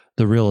as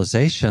the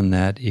realization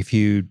that if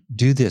you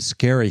do this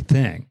scary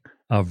thing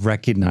of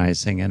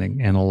recognizing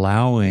and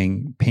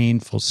allowing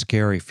painful,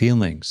 scary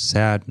feelings,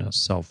 sadness,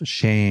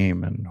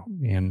 self-shame,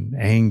 and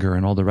anger,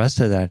 and all the rest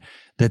of that,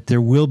 that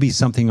there will be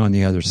something on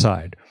the other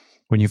side.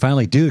 When you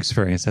finally do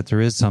experience that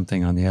there is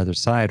something on the other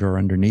side or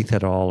underneath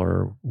it all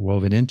or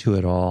woven into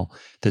it all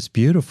that's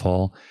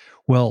beautiful,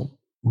 well,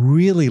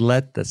 really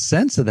let the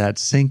sense of that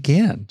sink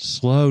in,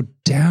 slow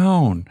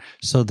down,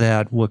 so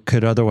that what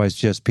could otherwise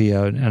just be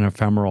an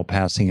ephemeral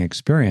passing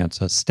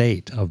experience, a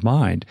state of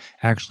mind,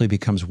 actually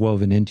becomes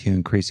woven into you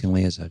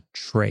increasingly as a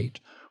trait,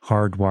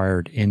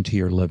 hardwired into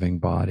your living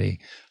body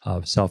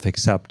of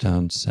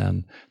self-acceptance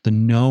and the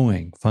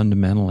knowing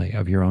fundamentally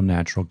of your own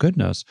natural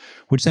goodness,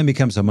 which then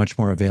becomes a much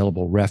more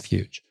available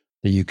refuge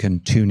that you can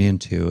tune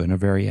into in a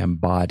very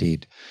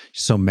embodied,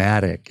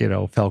 somatic,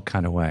 felt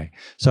kind of way.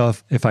 So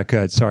if I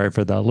could, sorry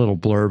for the little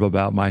blurb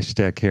about my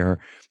shtick here,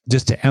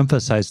 just to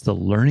emphasize the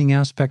learning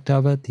aspect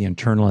of it, the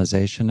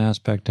internalization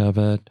aspect of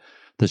it,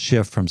 the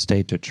shift from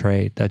state to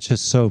trait, that's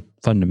just so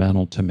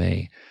fundamental to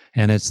me.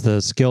 And it's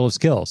the skill of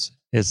skills.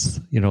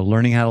 It's,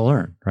 learning how to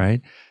learn,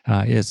 right?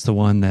 It's the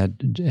one that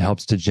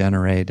helps to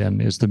generate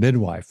and is the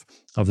midwife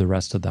of the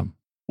rest of them.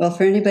 Well,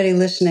 for anybody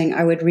listening,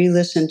 I would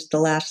re-listen to the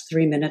last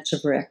 3 minutes of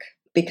Rick,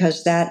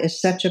 because that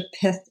is such a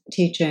pith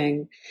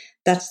teaching.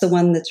 That's the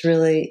one that's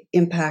really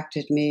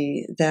impacted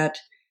me, that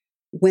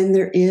when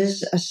there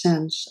is a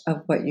sense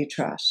of what you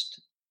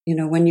trust,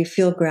 when you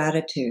feel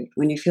gratitude,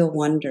 when you feel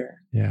wonder,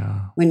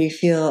 when you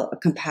feel a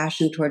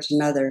compassion towards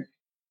another,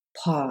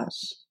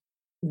 pause,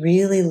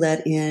 really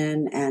let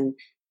in and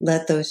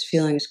let those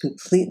feelings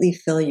completely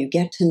fill you.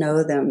 Get to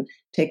know them.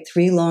 Take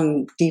 3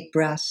 long, deep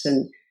breaths,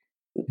 and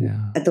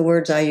the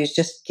words I use,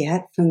 just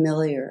get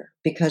familiar,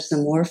 because the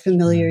more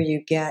familiar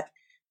you get,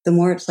 the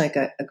more it's like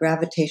a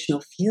gravitational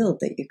field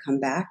that you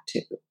come back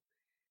to.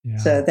 Yeah.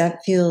 So that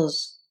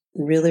feels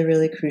really,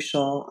 really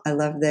crucial. I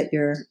love that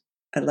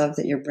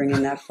you're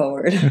bringing that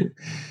forward.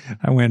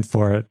 I went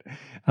for it.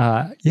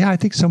 I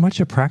think so much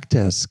of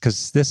practice,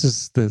 because this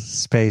is the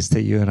space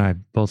that you and I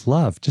both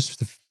love, just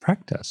the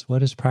practice.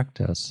 What is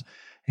practice?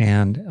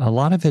 And a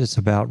lot of it is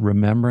about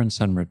remembrance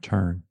and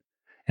return.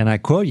 And I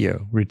quote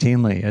you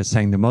routinely as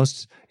saying the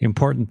most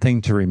important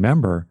thing to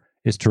remember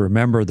is to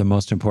remember the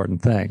most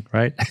important thing,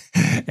 right?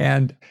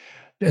 And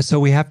so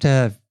we have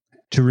to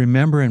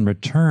remember and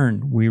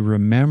return.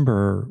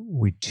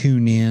 We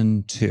tune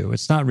in to.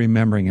 It's not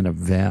remembering an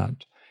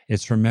event.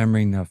 It's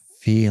remembering the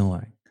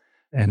feeling.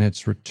 And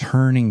it's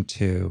returning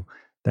to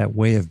that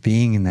way of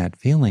being in that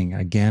feeling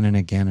again and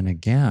again and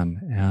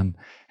again. And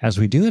as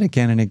we do it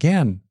again and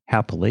again,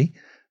 happily,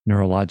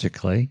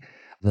 neurologically,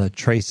 the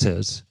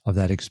traces of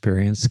that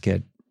experience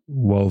get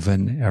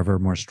woven ever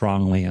more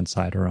strongly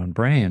inside our own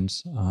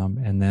brains.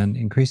 And then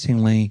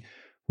increasingly,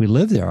 we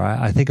live there.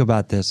 I think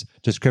about this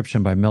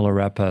description by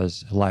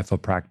Milarepa's Life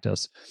of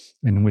Practice,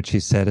 in which he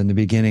said, in the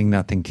beginning,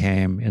 nothing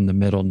came. In the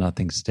middle,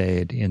 nothing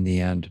stayed. In the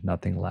end,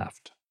 nothing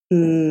left.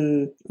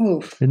 Isn't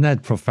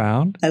that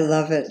profound? I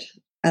love it.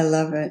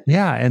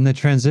 Yeah. And the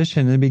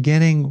transition, in the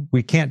beginning,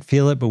 we can't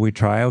feel it, but we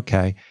try.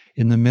 Okay.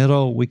 In the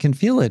middle, we can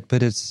feel it,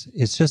 but it's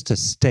just a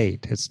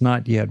state. It's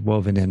not yet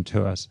woven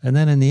into us. And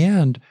then in the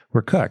end,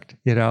 we're cooked,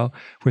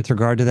 with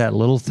regard to that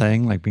little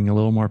thing, like being a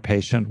little more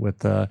patient with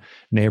the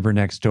neighbor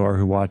next door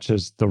who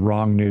watches the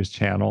wrong news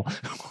channel,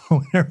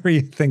 whatever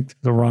you think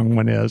the wrong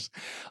one is,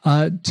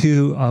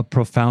 to a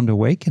profound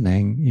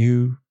awakening.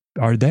 You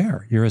are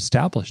there. You're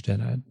established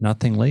in it.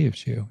 Nothing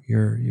leaves you.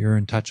 You're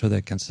in touch with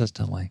it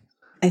consistently.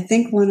 I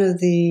think one of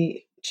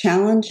the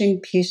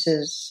challenging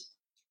pieces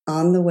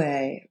on the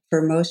way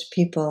for most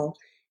people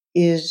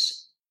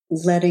is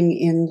letting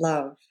in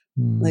love,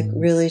 like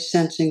really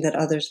sensing that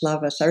others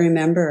love us. I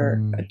remember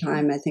a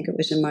time, I think it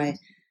was in my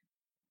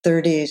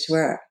 30s,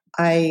 where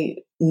I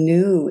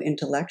knew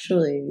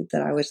intellectually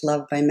that I was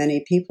loved by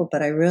many people,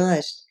 but I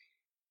realized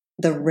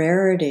the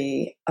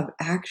rarity of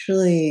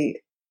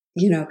actually,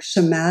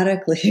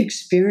 somatically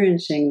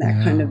experiencing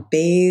that kind of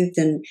bathed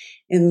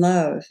in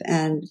love.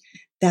 And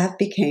that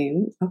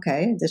became,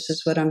 okay, this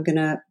is what I'm going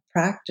to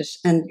practice.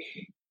 And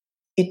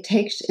it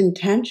takes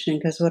intention,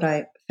 because what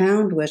I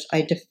found was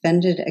I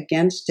defended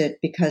against it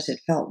because it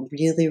felt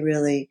really,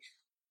 really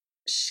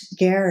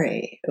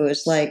scary. It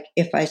was like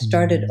if I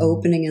started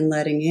opening and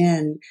letting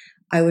in,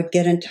 I would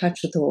get in touch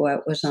with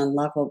what was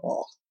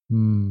unlovable.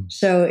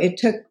 So it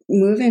took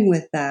moving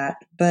with that,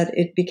 but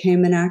it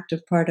became an active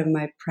part of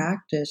my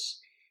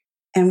practice.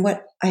 And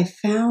what I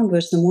found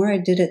was the more I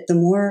did it, the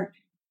more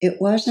it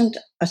wasn't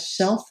a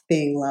self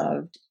being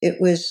loved. It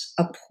was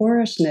a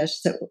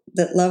porousness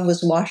that love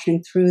was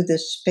washing through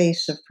this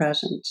space of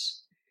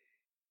presence.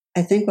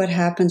 I think what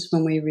happens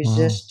when we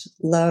resist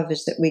love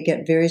is that we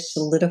get very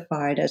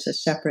solidified as a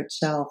separate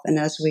self. And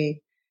as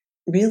we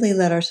really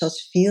let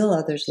ourselves feel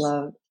others'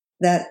 love,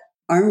 that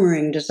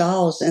armoring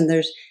dissolves, and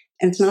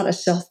it's not a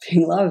self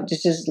being loved.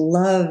 It's just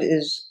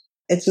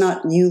it's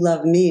not you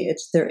love me.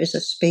 There is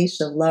a space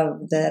of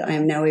love that I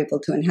am now able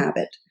to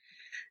inhabit.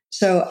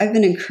 So I've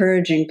been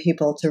encouraging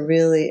people to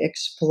really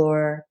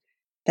explore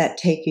that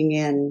taking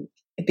in,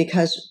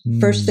 because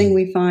first thing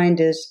we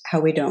find is how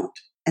we don't,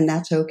 and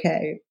that's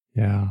okay.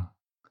 Yeah.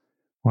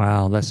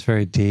 Wow, that's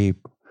very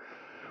deep.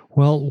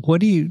 Well,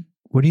 what do you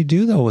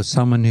do though with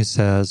someone who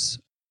says,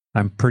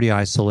 I'm pretty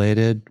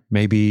isolated,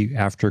 maybe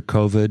after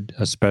COVID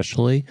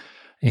especially,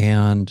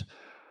 and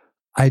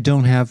I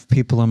don't have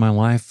people in my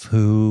life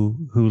who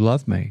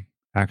love me,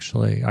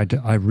 actually.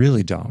 I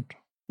really don't.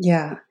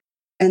 Yeah.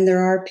 And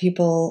there are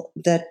people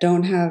that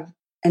don't have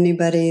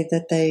anybody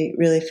that they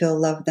really feel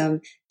love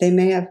them. They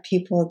may have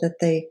people that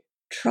they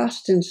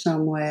trust in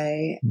some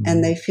way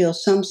and they feel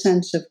some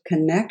sense of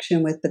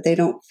connection with, but they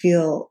don't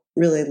feel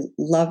really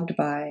loved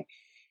by.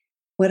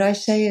 What I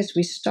say is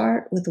we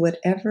start with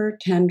whatever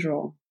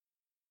tendril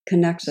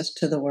connects us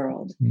to the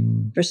world.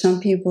 For some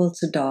people,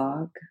 it's a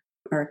dog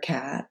or a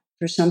cat.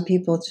 For some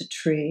people, it's a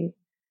tree.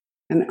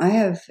 I mean, I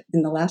have,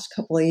 in the last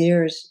couple of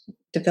years,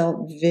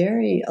 developed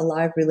very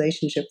alive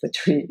relationship with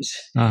trees.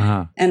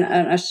 And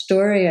a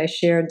story I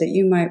shared that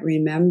you might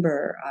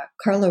remember,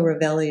 Carlo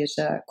Rovelli is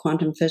a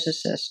quantum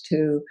physicist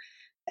who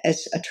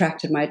has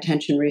attracted my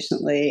attention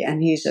recently,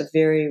 and he's a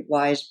very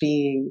wise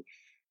being.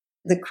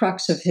 The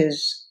crux of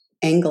his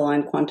angle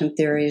on quantum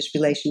theory is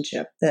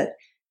relationship, that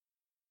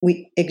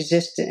we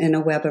exist in a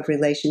web of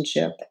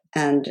relationship,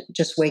 and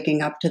just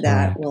waking up to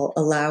that will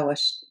allow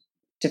us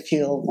to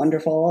feel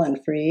wonderful and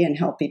free and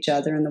help each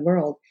other in the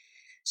world.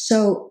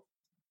 So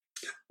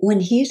when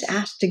he's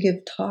asked to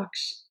give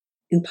talks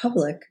in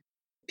public,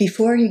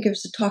 before he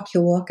gives the talk,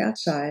 he'll walk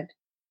outside,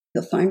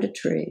 he'll find a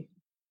tree,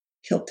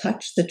 he'll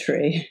touch the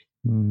tree.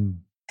 And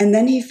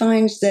then he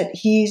finds that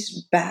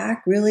he's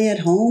back really at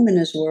home in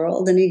his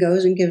world, and he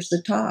goes and gives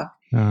the talk.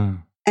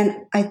 And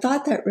I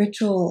thought that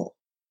ritual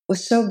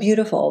was so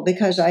beautiful,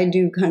 because I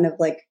do kind of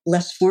like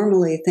less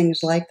formally things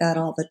like that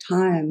all the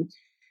time,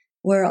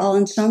 where I'll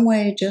in some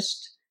way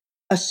just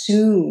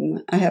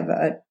assume. I have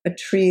a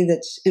tree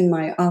that's in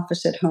my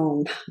office at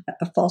home,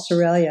 a false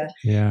Aurelia.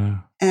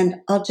 And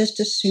I'll just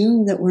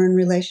assume that we're in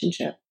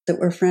relationship, that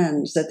we're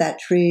friends, that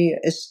tree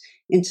is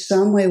in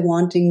some way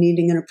wanting,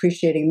 needing, and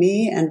appreciating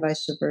me, and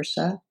vice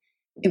versa.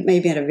 It may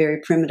be at a very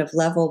primitive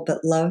level,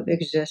 but love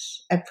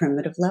exists at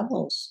primitive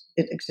levels.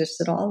 It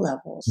exists at all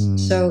levels.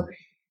 So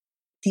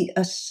the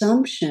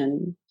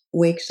assumption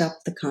wakes up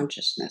the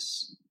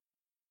consciousness.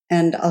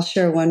 And I'll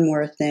share one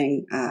more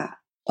thing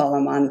while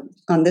I'm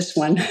on this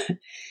one,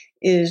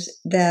 is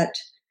that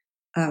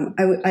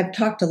I've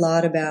talked a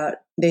lot about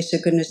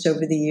basic goodness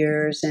over the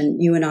years,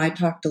 and you and I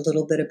talked a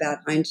little bit about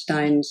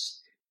Einstein's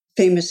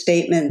famous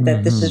statement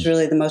that this is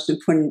really the most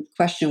important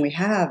question we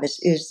have,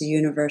 is the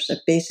universe a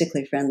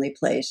basically friendly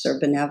place or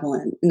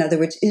benevolent? In other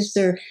words, is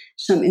there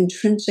some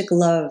intrinsic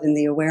love in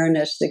the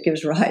awareness that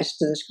gives rise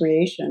to this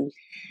creation?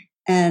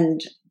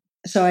 And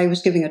so I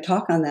was giving a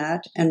talk on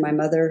that, and my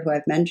mother, who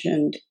I've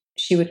mentioned,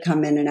 she would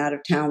come in and out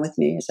of town with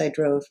me as I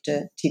drove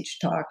to teach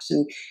talks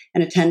and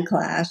attend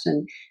class.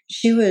 And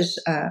she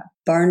was a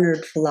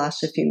Barnard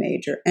philosophy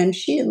major, and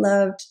she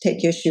loved to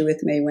take issue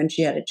with me when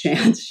she had a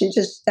chance.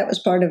 That was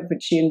part of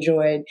what she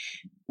enjoyed,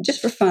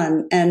 just for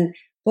fun. And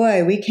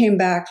boy, we came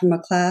back from a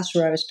class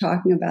where I was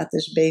talking about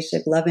this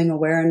basic loving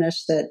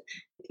awareness that,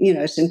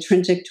 is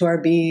intrinsic to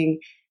our being.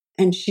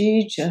 And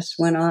she just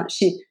went on.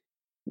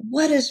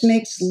 What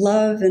makes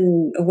love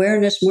and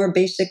awareness more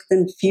basic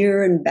than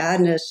fear and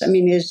badness? I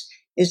mean,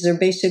 is there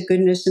basic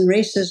goodness in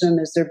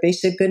racism? Is there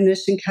basic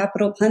goodness in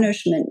capital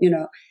punishment?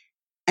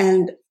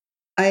 And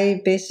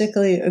I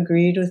basically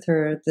agreed with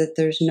her that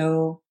there's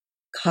no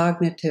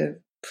cognitive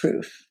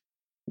proof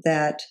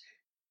that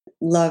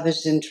love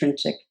is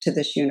intrinsic to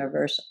this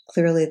universe.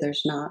 Clearly,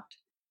 there's not.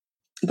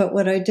 But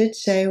what I did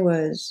say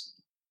was,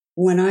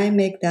 when I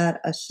make that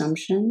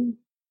assumption,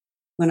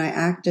 when I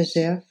act as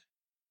if,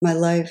 my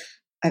life,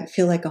 I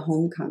feel like a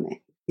homecoming.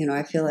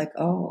 I feel like,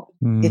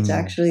 it's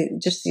actually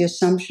just the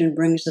assumption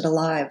brings it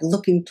alive.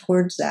 Looking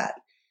towards that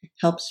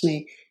helps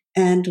me.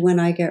 And when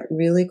I get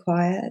really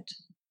quiet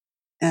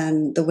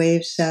and the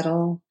waves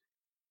settle,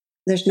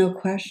 there's no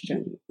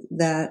question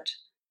that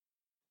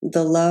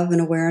the love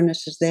and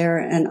awareness is there.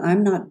 And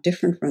I'm not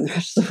different from the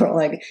rest of the world.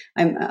 Like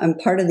I'm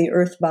part of the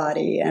earth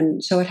body.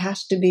 And so it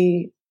has to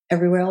be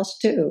everywhere else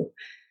too.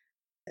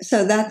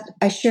 So that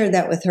I shared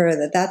that with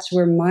her, that's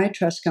where my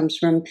trust comes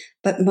from.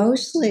 But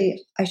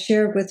mostly I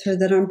shared with her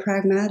that I'm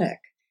pragmatic,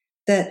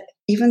 that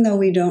even though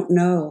we don't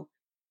know,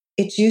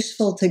 it's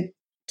useful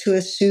to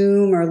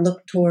assume or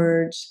look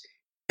towards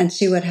and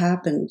see what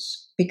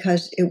happens,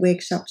 because it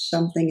wakes up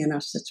something in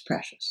us that's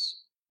precious.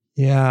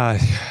 Yeah.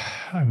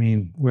 I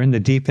mean, we're in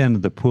the deep end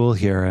of the pool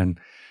here. And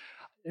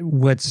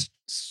what's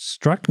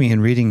struck me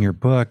in reading your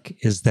book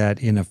is that,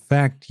 in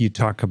effect, you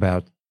talk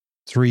about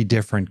 3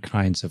 different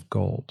kinds of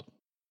gold.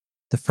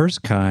 The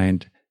first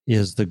kind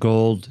is the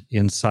gold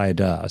inside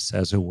us,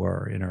 as it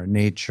were, in our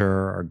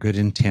nature, our good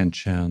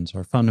intentions,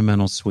 our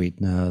fundamental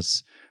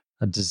sweetness,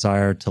 a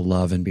desire to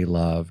love and be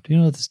loved.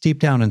 It's deep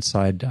down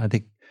inside, I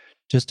think,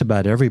 just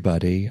about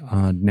everybody.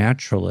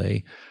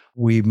 Naturally,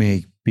 we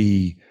may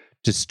be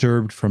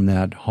disturbed from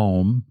that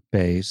home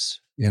base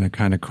in a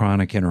kind of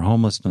chronic inner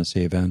homelessness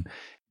even.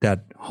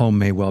 That home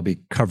may well be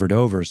covered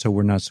over, so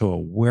we're not so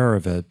aware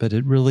of it, but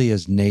it really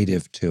is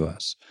native to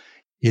us.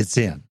 It's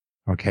in.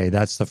 Okay,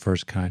 that's the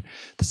first kind.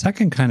 The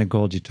second kind of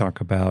gold you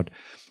talk about,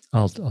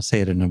 I'll say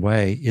it in a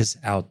way, is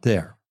out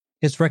there.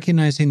 It's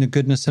recognizing the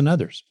goodness in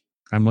others.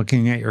 I'm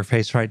looking at your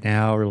face right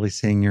now, really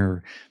seeing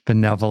your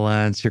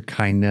benevolence, your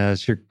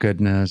kindness, your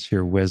goodness,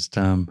 your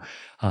wisdom.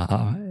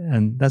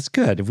 And that's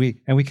good.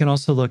 We can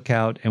also look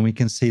out and we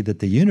can see that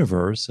the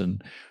universe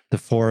and the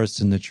forests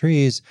and the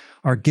trees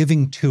are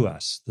giving to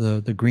us.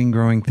 The green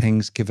growing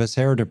things give us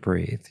air to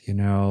breathe.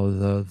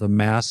 The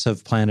mass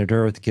of planet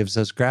Earth gives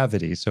us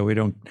gravity so we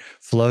don't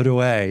float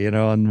away, and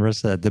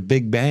the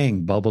Big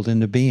Bang bubbled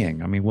into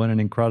being. I mean, what an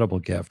incredible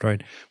gift,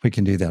 right? We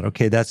can do that.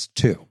 Okay, that's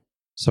 2.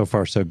 So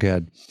far, so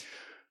good.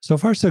 So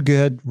far, so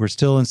good. We're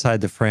still inside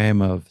the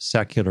frame of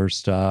secular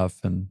stuff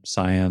and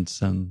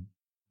science and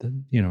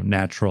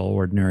natural,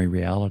 ordinary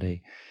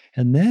reality.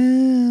 And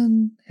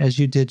then, as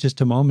you did just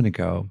a moment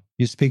ago,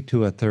 you speak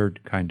to a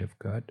third kind of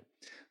good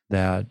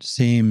that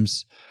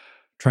seems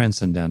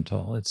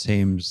transcendental. It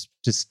seems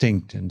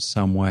distinct in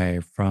some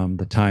way from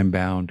the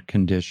time-bound,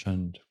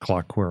 conditioned,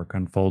 clockwork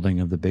unfolding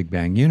of the Big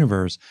Bang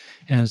universe,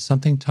 and it's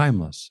something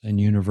timeless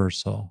and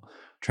universal,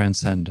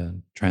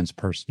 transcendent,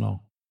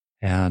 transpersonal.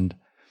 And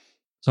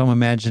so I'm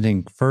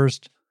imagining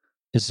first,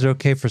 is it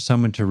okay for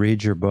someone to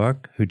read your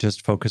book who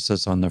just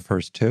focuses on the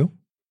first 2,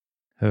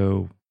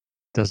 who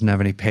doesn't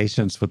have any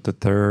patience with the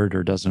third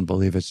or doesn't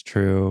believe it's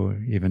true,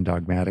 even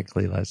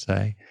dogmatically, let's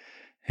say?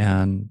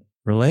 And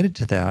related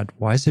to that,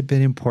 why has it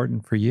been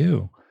important for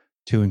you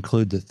to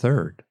include the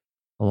third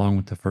along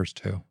with the first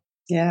 2?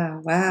 Yeah,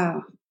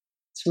 wow.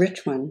 It's a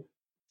rich one.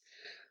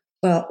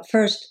 Well,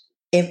 first,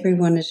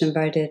 everyone is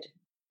invited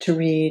to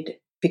read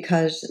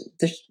because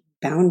there's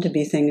bound to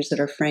be things that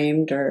are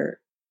framed or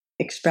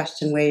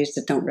expressed in ways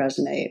that don't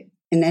resonate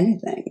in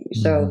anything.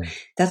 So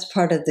that's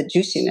part of the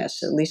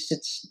juiciness. At least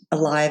it's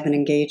alive and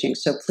engaging.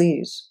 So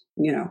please,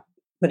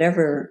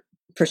 whatever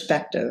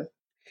perspective.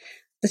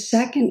 The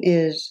second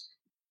is,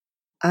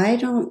 I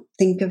don't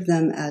think of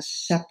them as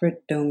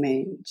separate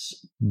domains.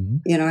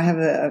 I have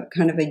a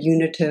kind of a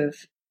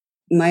unitive,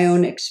 my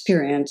own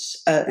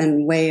experience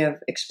and way of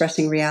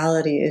expressing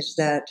reality is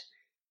that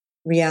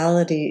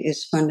reality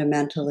is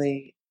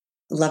fundamentally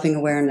loving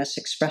awareness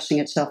expressing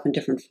itself in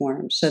different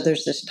forms. So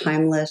there's this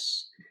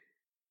timeless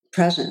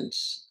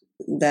presence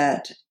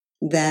that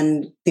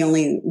then the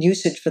only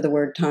usage for the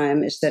word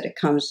time is that it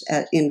comes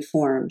in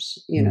forms,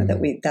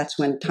 that's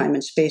when time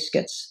and space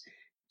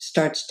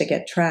starts to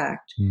get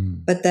tracked.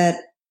 But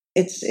that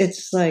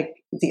it's like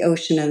the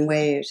ocean and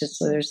waves.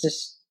 There's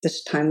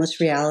this timeless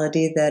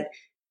reality that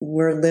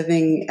we're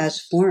living as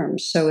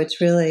forms. So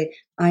it's really,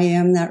 I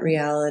am that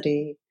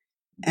reality.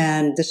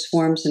 And this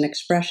forms an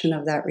expression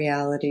of that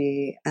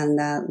reality, and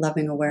that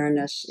loving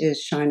awareness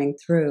is shining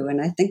through. And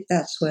I think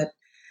that's what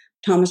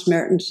Thomas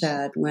Merton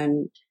said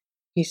when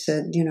he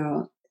said,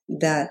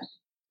 that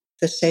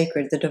the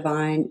sacred, the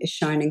divine is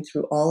shining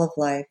through all of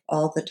life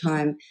all the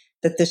time,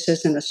 that this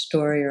isn't a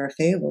story or a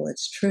fable,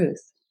 it's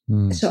truth.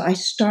 So I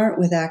start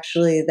with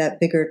actually that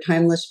bigger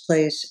timeless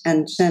place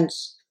and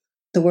sense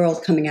the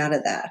world coming out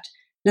of that.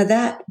 Now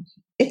that,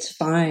 it's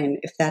fine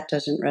if that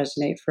doesn't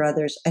resonate for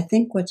others. I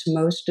think what's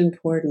most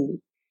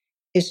important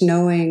is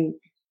knowing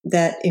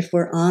that if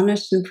we're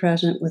honest and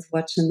present with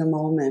what's in the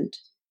moment,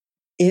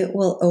 it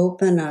will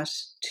open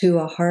us to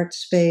a heart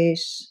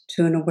space,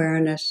 to an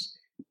awareness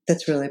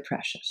that's really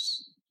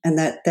precious. And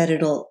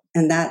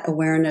that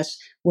awareness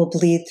will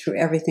bleed through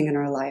everything in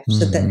our life.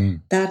 So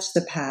that's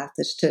the path,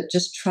 is to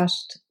just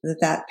trust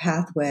that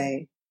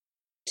pathway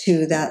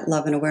to that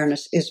love and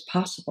awareness is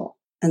possible.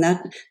 And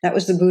that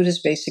was the Buddha's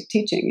basic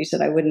teaching. He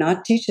said, I would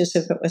not teach this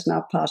if it was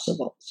not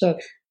possible. So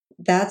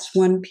that's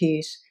one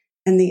piece.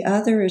 And the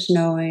other is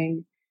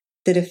knowing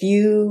that if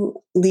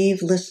you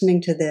leave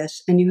listening to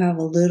this and you have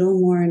a little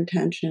more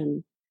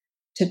intention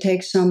to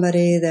take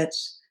somebody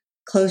that's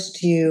close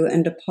to you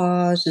and to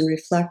pause and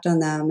reflect on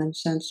them and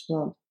sense,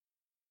 well,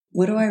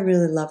 what do I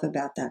really love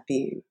about that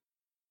being?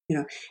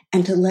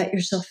 And to let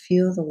yourself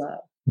feel the love.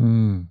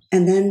 And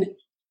then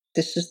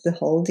this is the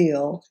whole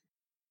deal.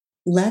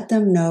 Let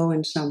them know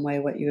in some way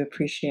what you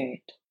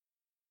appreciate.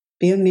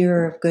 Be a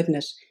mirror of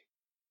goodness.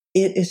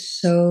 It is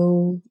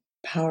so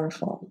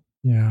powerful.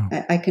 Yeah.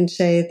 I can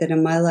say that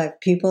in my life,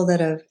 people that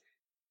have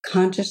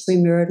consciously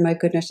mirrored my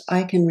goodness,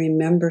 I can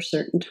remember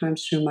certain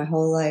times through my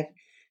whole life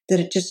that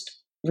it just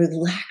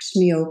relaxed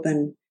me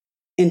open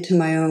into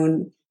my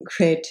own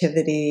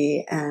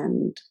creativity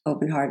and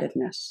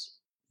open-heartedness.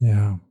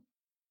 Yeah.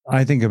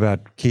 I think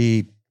about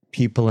key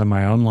people in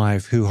my own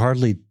life who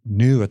hardly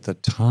knew at the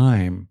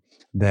time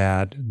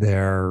that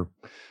their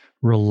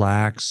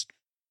relaxed,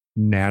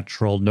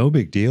 natural, no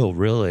big deal,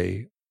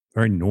 really,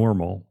 very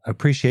normal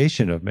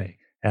appreciation of me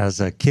as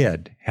a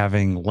kid,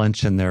 having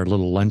lunch in their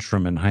little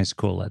lunchroom in high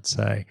school, let's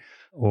say,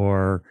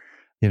 or,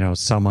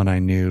 someone I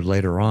knew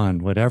later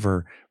on,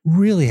 whatever,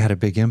 really had a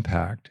big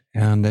impact.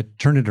 And that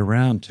turned it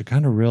around to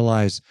kind of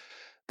realize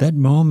that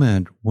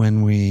moment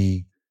when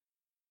we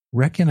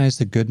recognize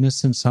the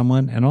goodness in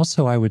someone, and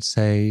also I would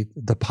say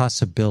the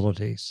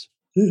possibilities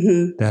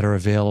that are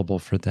available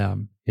for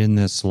them in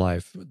this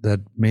life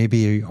that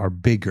maybe are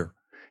bigger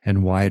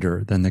and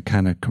wider than the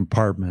kind of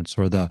compartments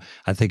or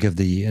I think of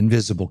the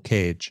invisible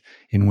cage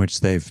in which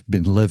they've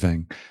been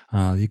living.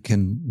 You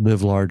can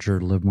live larger,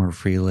 live more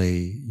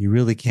freely. You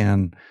really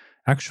can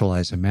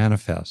actualize and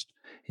manifest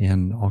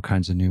in all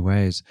kinds of new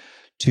ways.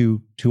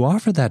 To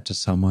offer that to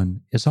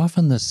someone is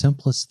often the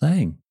simplest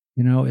thing.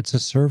 It's a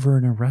server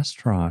in a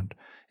restaurant.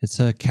 It's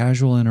a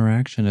casual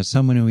interaction. It's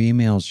someone who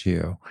emails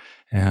you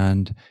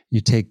and you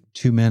take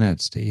 2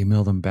 minutes to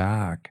email them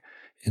back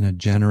in a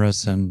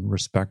generous and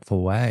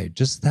respectful way.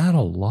 Just that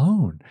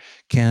alone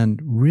can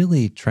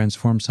really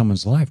transform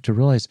someone's life to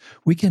realize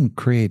we can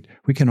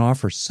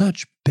offer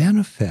such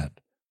benefit,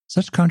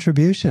 such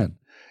contribution.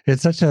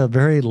 It's such a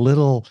very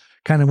little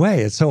kind of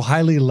way. It's so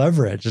highly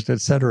leveraged,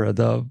 et cetera.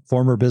 The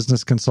former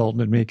business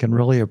consultant in me can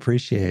really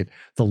appreciate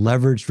the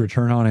leveraged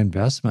return on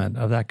investment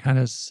of that kind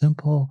of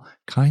simple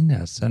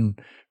kindness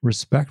and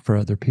respect for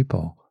other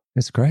people.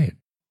 It's great.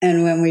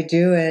 And when we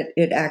do it,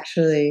 it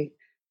actually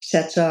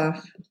sets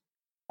off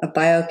a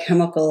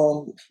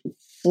biochemical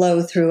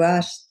flow through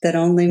us that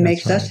only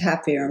makes us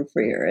happier and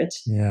freer.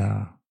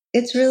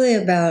 It's really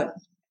about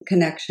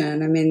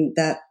connection. I mean,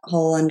 that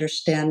whole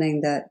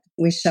understanding that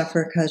we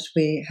suffer because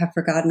we have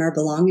forgotten our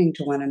belonging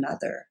to one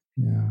another.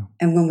 Yeah.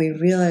 And when we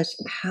realize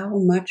how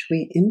much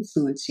we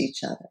influence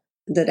each other,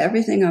 that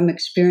everything I'm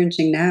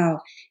experiencing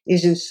now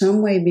is in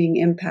some way being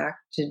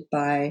impacted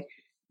by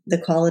the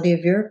quality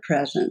of your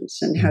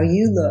presence and how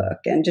you look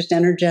and just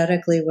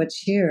energetically what's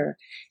here.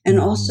 And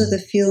also the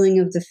feeling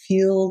of the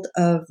field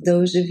of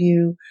those of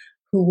you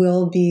who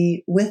will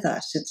be with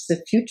us. It's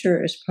the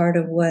future is part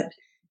of what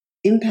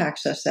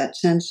impacts us, that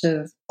sense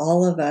of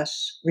all of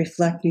us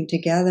reflecting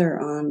together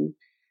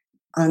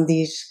on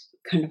these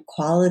kind of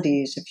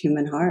qualities of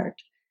human heart.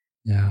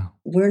 Yeah.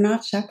 We're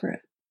not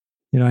separate.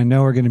 I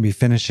know we're going to be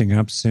finishing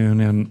up soon,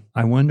 and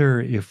I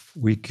wonder if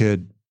we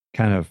could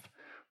kind of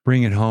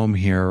bring it home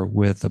here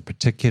with a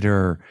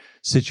particular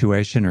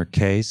situation or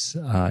case.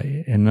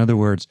 In other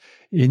words,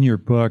 in your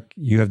book,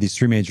 you have these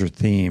 3 major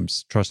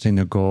themes: trusting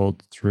the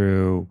gold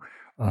through,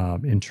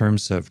 in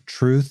terms of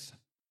truth,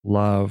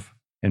 love,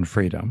 and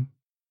freedom.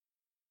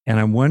 And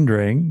I'm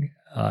wondering,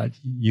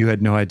 you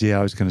had no idea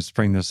I was going to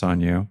spring this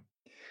on you.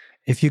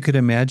 If you could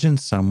imagine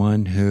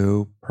someone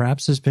who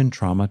perhaps has been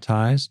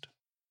traumatized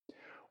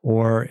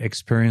or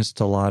experienced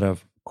a lot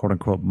of quote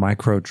unquote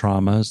micro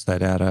traumas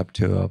that add up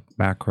to a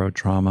macro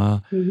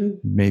trauma,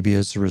 maybe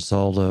as a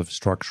result of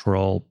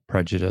structural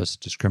prejudice,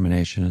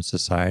 discrimination in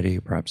society,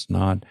 perhaps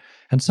not,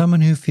 and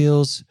someone who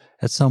feels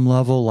at some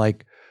level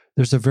like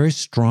there's a very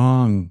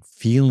strong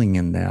feeling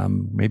in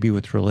them, maybe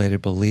with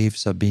related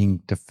beliefs of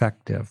being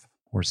defective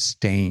or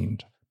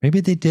stained.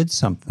 Maybe they did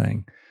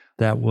something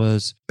that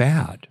was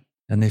bad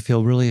and they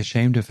feel really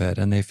ashamed of it,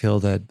 and they feel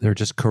that they're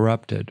just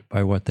corrupted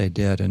by what they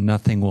did and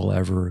nothing will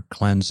ever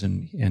cleanse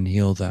and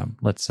heal them,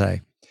 let's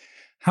say.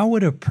 How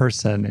would a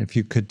person, if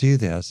you could do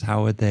this,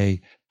 how would they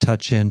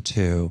touch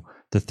into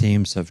the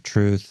themes of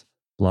truth,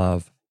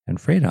 love, and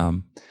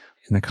freedom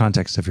in the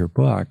context of your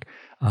book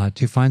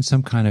to find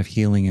some kind of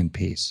healing and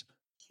peace?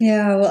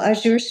 Yeah, well,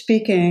 as you were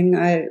speaking,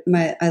 I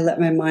let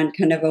my mind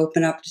kind of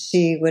open up to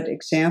see what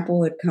example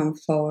would come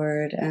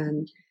forward.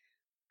 And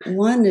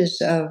one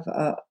is of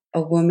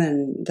a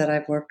woman that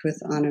I've worked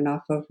with on and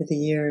off over the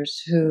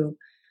years who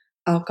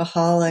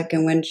alcoholic.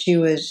 And when she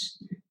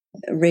was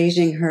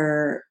raising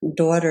her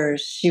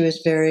daughters, she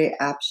was very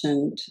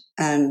absent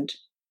and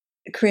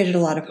created a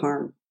lot of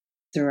harm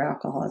through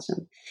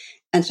alcoholism.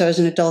 And so as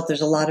an adult,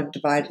 there's a lot of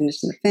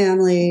dividedness in the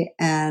family,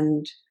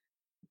 and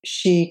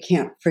she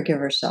can't forgive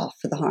herself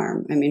for the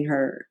harm. I mean,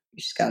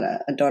 she's got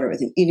a daughter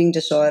with an eating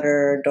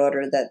disorder, a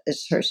daughter that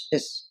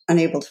is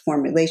unable to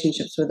form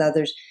relationships with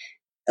others,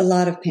 a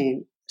lot of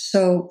pain.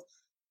 So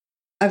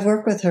I've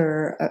worked with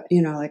her,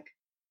 like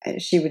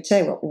she would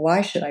say, well,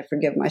 why should I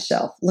forgive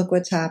myself? Look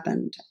what's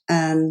happened.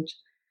 And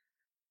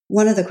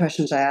one of the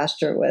questions I asked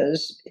her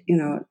was,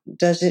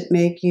 does it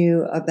make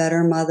you a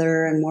better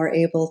mother and more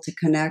able to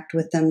connect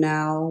with them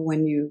now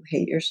when you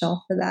hate yourself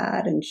for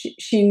that? And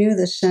she knew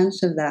the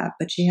sense of that,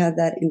 but she had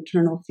that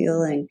internal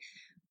feeling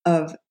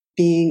of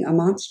being a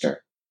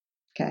monster.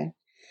 Okay.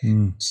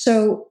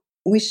 So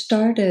we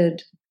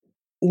started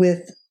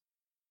with,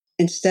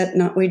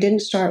 we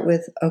didn't start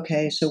with,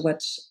 okay, so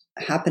what's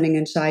happening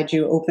inside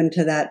you, open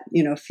to that,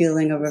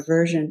 feeling of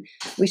aversion.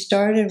 We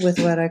started with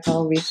what I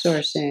call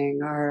resourcing,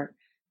 or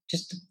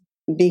just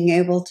being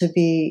able to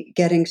be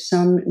getting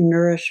some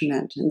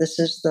nourishment. And this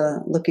is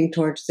the looking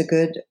towards the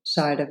good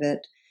side of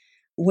it,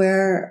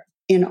 where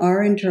in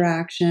our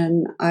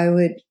interaction, I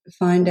would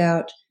find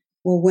out,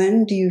 well,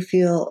 when do you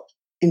feel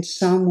in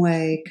some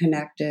way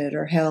connected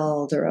or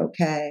held or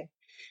okay?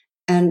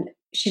 And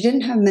she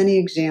didn't have many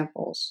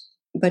examples,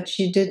 but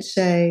she did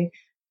say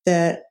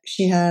that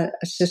she had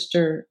a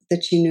sister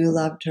that she knew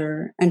loved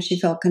her and she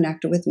felt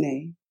connected with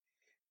me.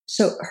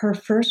 So her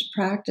first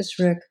practice,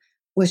 Rick,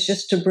 was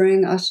just to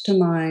bring us to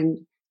mind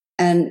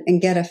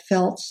and get a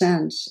felt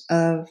sense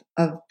of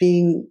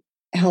being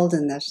held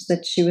in this,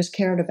 that she was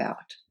cared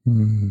about.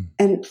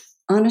 And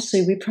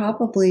honestly, we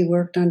probably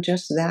worked on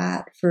just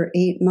that for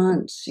 8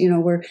 months,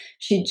 where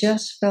she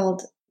just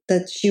felt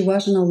that she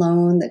wasn't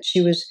alone, that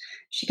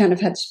she kind of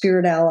had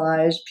spirit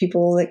allies,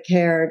 people that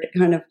cared,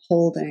 kind of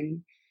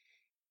holding.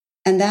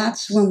 And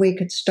that's when we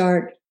could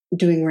start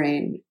doing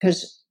RAIN.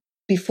 Because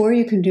before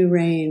you can do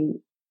RAIN,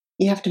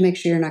 you have to make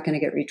sure you're not going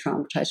to get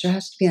re-traumatized. There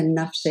has to be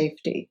enough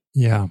safety.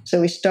 Yeah.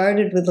 So we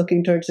started with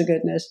looking towards the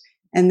goodness.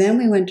 And then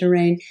we went to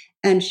RAIN,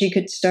 and she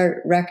could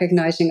start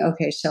recognizing,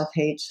 okay,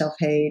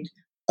 self-hate,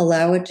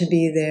 allow it to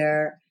be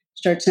there,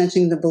 start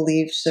sensing the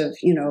beliefs of,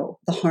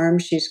 the harm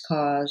she's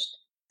caused,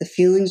 the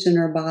feelings in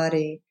her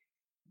body.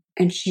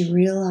 And she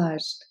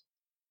realized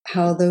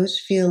how those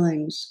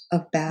feelings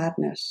of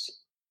badness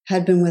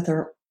had been with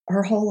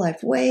her whole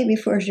life, way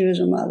before she was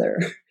a mother.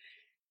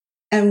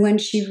 And when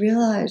she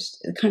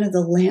realized kind of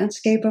the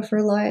landscape of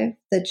her life,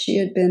 that she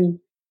had been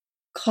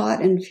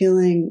caught in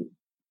feeling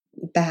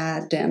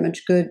bad,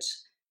 damaged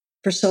goods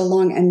for so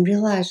long, and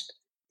realized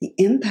the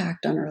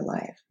impact on her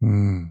life,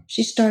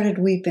 she started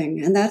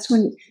weeping. And that's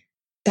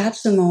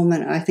the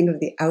moment, I think, of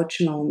the ouch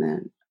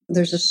moment.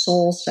 There's a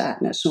soul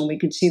sadness when we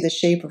can see the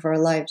shape of our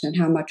lives and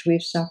how much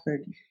we've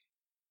suffered.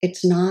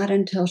 It's not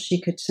until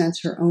she could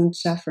sense her own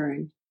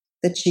suffering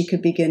that she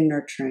could begin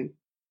nurturing,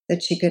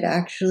 that she could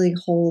actually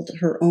hold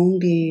her own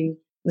being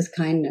with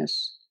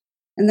kindness.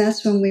 And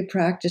that's when we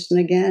practiced. And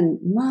again,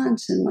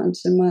 months and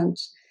months and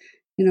months,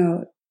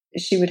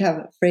 she would have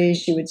a phrase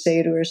she would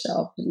say to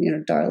herself,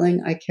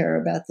 darling, I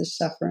care about this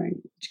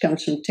suffering, which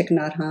comes from Thich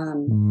Nhat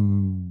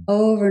Hanh,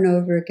 over and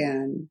over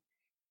again.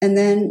 And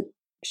then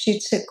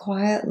she'd sit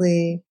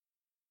quietly,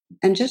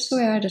 and just the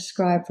way I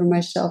describe for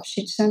myself,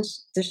 she'd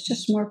sense there's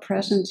just more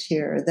presence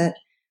here, that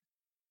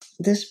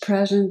this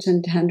presence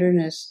and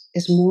tenderness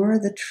is more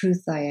the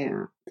truth I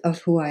am,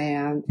 of who I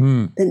am,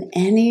 than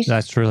any...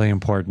 That's really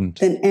important.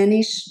 Than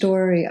any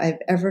story I've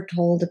ever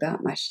told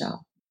about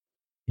myself.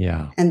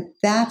 Yeah. And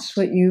that's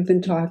what you've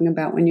been talking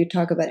about when you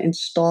talk about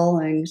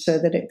installing so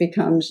that it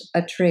becomes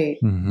a trait.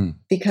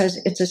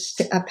 Because it's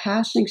a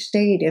passing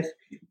state. If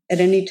at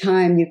any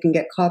time you can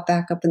get caught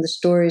back up in the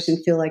stories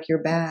and feel like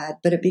you're bad,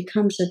 but it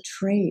becomes a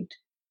trait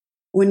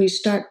when you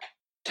start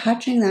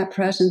touching that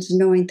presence and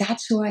knowing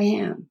that's who I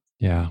am.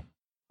 Yeah.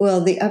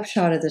 Well, the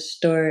upshot of the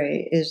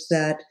story is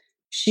that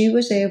she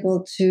was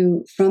able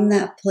to, from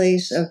that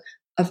place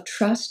of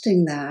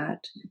trusting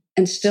that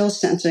and still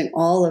sensing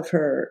all of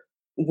her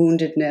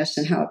woundedness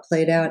and how it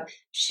played out,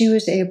 she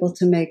was able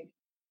to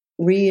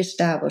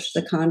reestablish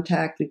the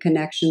contact and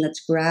connection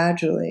that's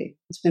gradually,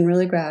 it's been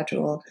really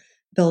gradual,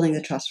 building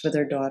the trust with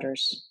her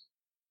daughters.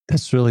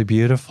 That's really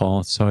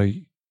beautiful. So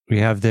we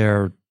have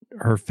there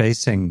her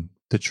facing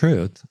the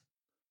truth,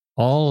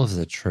 all of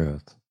the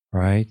truth,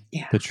 right?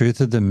 Yeah. The truth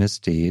of the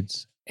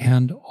misdeeds,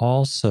 and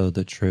also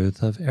the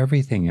truth of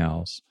everything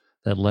else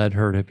that led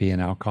her to be an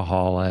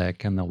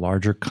alcoholic, and the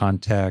larger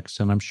context.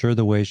 And I'm sure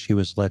the way she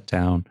was let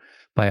down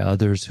by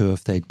others who,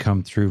 if they'd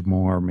come through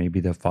more, maybe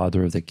the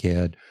father of the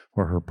kid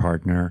or her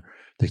partner,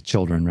 the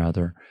children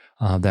rather,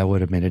 that would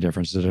have made a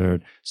difference.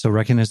 So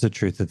recognize the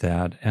truth of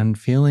that, and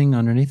feeling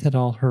underneath it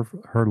all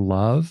her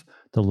love,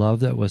 the love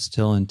that was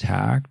still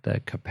intact,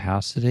 that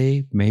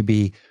capacity,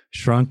 maybe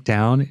shrunk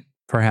down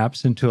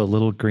perhaps into a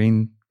little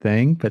green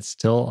thing, but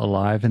still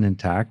alive and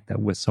intact, that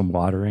with some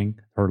watering,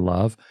 her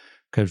love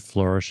could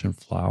flourish and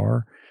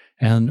flower,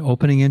 and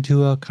opening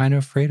into a kind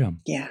of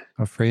freedom. Yeah.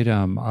 A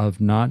freedom of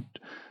not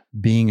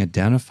being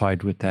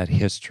identified with that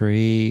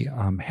history,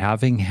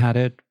 having had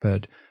it.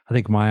 But I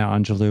think Maya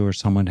Angelou or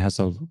someone has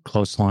a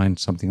close line,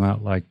 something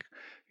like,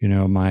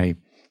 my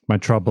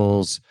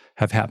troubles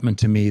have happened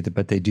to me,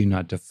 but they do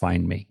not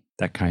define me,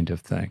 that kind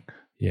of thing.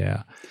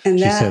 Yeah. And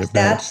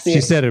she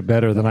said it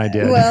better than I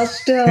did. Well,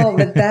 still,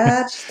 but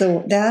that's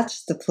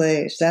the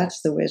place,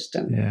 that's the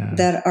wisdom,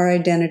 that our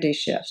identity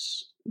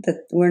shifts,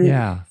 that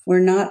we're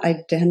not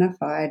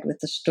identified with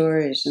the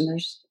stories,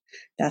 and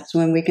that's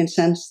when we can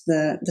sense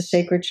the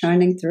sacred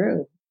shining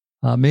through.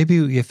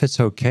 Maybe if it's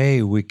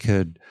okay, we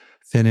could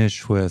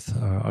finish with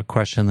a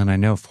question that I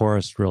know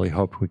Forrest really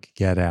hoped we could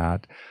get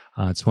at.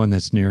 It's one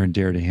that's near and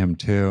dear to him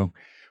too,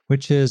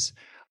 which is,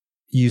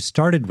 you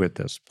started with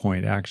this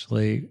point,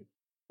 actually.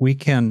 We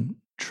can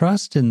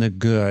trust in the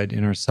good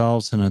in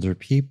ourselves and other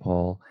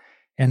people.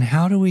 And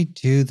how do we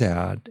do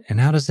that? And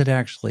how does it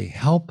actually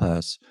help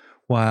us,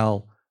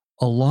 while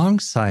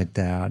alongside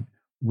that,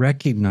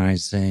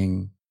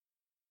 recognizing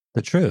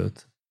the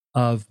truth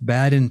of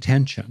bad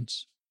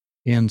intentions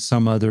in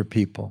some other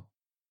people,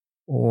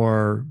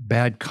 or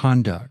bad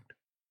conduct,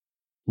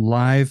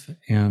 live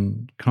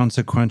and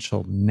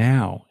consequential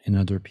now in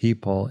other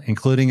people,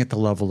 including at the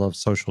level of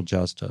social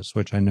justice,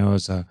 which I know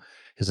is a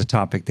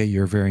topic that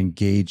you're very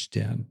engaged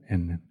in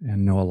and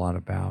know a lot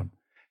about.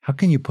 How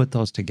can you put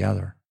those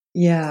together?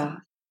 Yeah.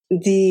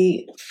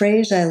 The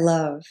phrase I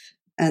love,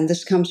 and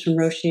this comes from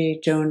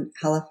Roshi Joan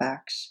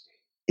Halifax,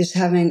 is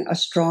having a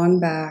strong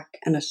back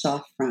and a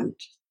soft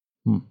front.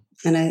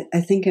 And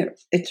I think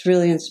it's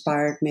really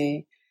inspired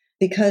me,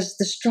 because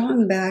the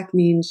strong back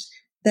means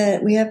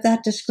that we have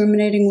that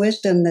discriminating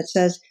wisdom that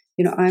says,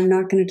 I'm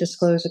not going to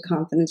disclose a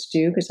confidence to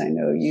you because I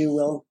know you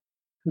will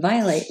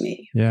violate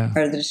me. Yeah.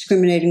 Or the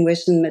discriminating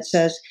wisdom that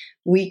says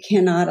we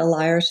cannot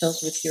ally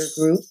ourselves with your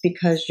group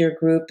because your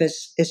group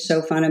is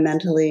so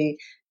fundamentally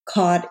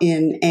caught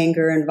in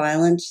anger and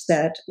violence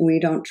that we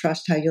don't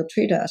trust how you'll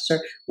treat us, or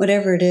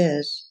whatever it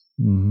is.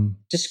 Mm-hmm.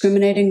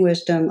 Discriminating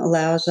wisdom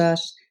allows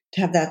us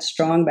to have that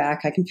strong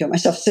back. I can feel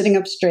myself sitting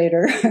up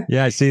straighter.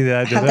 Yeah, I see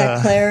that. Have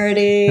that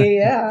clarity.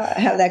 Yeah,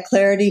 have that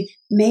clarity.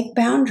 Make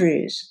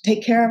boundaries.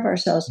 Take care of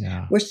ourselves.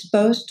 Yeah. We're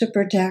supposed to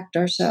protect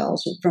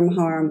ourselves from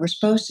harm. We're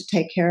supposed to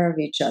take care of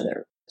each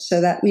other. So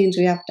that means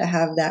we have to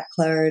have that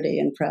clarity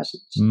and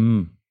presence.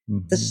 Mm-hmm.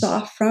 The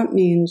soft front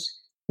means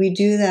we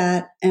do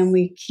that and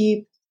we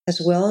keep,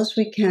 as well as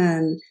we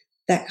can,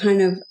 that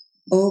kind of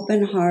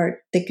open heart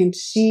that can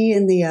see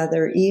in the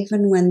other,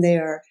 even when they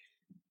are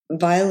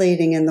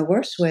violating in the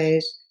worst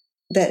ways,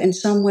 that in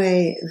some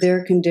way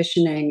their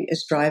conditioning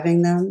is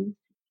driving them,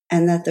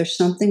 and that there's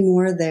something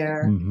more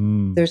there.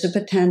 Mm-hmm. There's a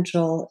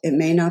potential. It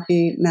may not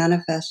be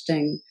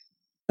manifesting,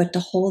 but to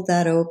hold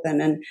that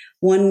open. And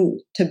one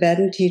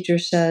Tibetan teacher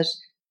says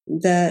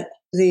that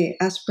the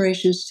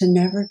aspiration is to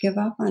never give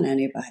up on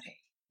anybody.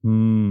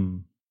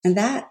 Mm. And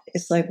that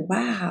is like,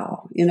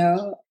 wow,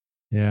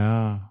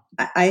 Yeah.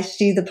 I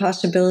see the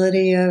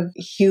possibility of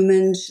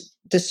humans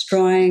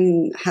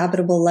destroying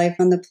habitable life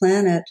on the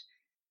planet.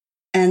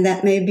 And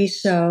that may be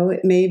so.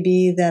 It may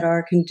be that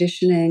our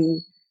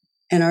conditioning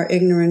and our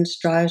ignorance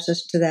drives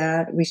us to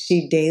that. We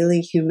see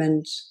daily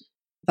humans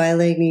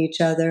violating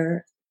each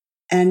other.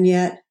 And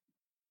yet,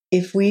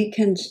 if we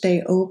can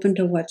stay open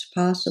to what's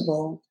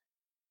possible,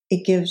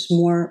 it gives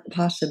more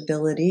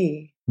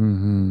possibility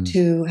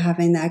to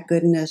having that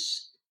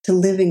goodness, to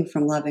living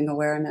from loving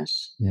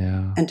awareness,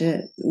 and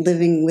to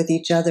living with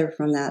each other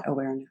from that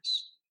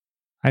awareness.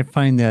 I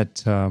find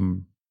that,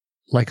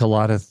 like a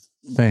lot of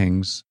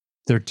things,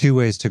 there are two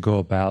ways to go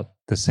about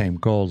the same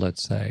goal,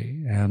 let's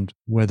say. And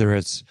whether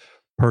it's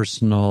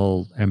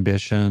personal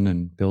ambition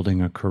and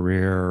building a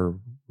career,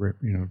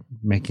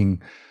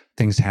 making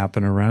things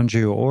happen around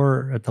you,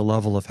 or at the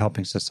level of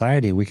helping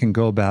society, we can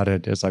go about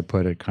it, as I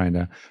put it, kind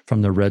of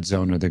from the red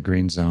zone or the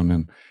green zone.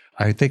 And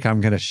I think I'm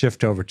going to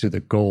shift over to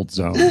the gold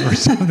zone or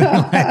something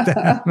like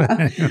that.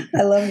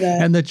 I love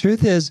that. And the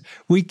truth is,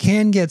 we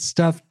can get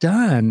stuff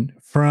done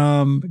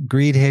from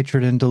greed,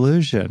 hatred, and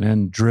delusion,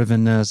 and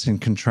drivenness,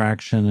 and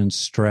contraction, and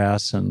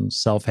stress, and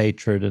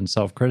self-hatred, and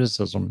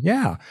self-criticism.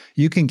 Yeah,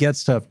 you can get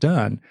stuff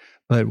done.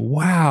 But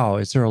wow,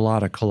 is there a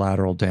lot of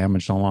collateral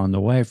damage along the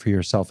way for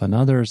yourself and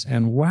others?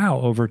 And wow,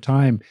 over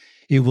time,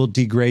 it will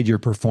degrade your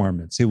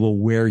performance. It will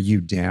wear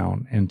you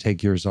down and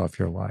take years off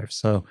your life.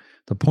 So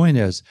the point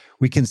is,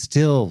 we can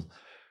still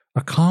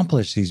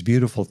accomplish these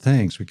beautiful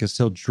things. We can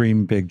still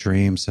dream big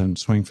dreams and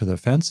swing for the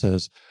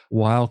fences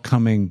while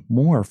coming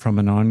more from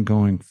an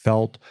ongoing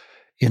felt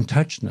in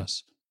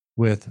touchness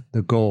with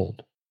the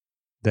gold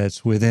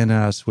that's within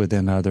us,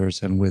 within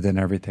others, and within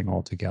everything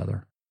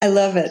altogether. I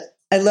love it.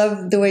 I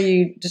love the way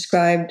you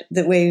described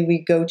the way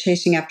we go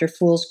chasing after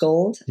fool's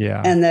gold.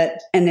 Yeah. And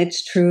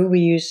it's true.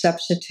 We use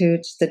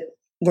substitutes that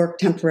work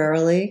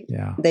temporarily.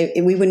 Yeah.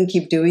 We wouldn't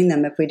keep doing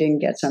them if we didn't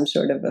get some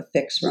sort of a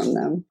fix from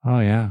them. Oh,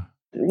 yeah.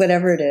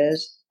 Whatever it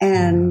is.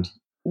 And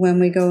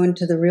when we go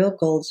into the real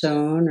gold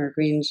zone or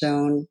green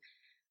zone,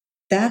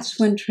 that's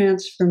when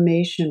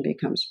transformation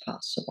becomes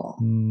possible.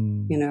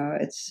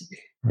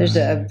 There's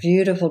a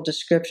beautiful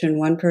description.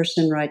 One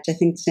person writes, I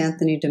think it's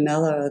Anthony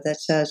DeMello,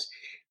 that says,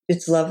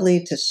 it's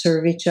lovely to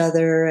serve each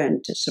other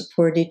and to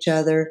support each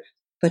other,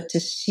 but to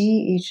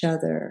see each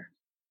other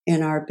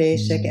in our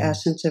basic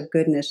essence of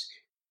goodness,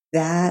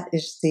 that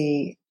is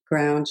the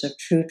grounds of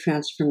true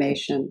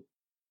transformation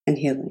and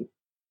healing.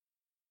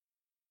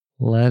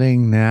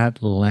 Letting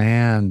that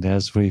land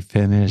as we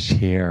finish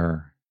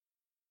here.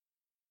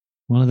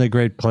 One of the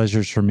great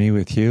pleasures for me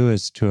with you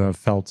is to have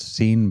felt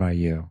seen by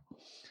you.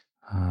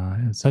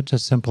 It's such a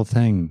simple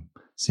thing,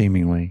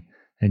 seemingly,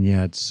 and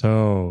yet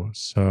so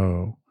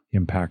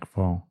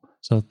impactful.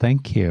 So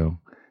thank you.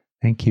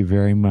 Thank you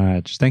very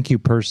much. Thank you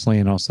personally,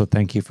 and also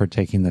thank you for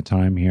taking the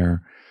time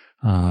here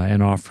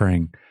and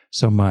offering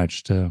so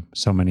much to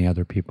so many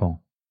other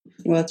people.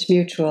 Well, it's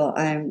mutual.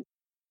 I'm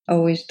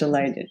always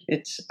delighted.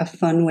 It's a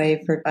fun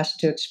way for us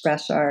to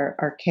express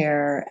our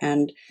care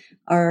and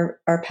our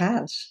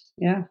paths.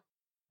 Yeah.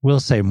 We'll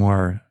say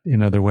more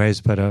in other ways,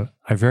 but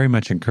I very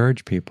much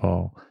encourage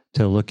people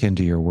to look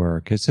into your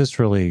work.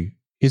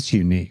 It's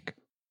unique.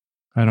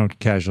 I don't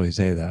casually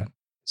say that.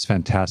 It's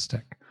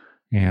fantastic.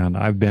 And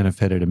I've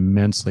benefited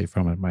immensely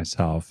from it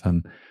myself.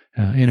 And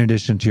in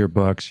addition to your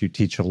books, you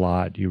teach a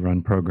lot. You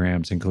run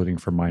programs, including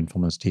for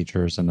mindfulness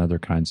teachers and other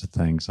kinds of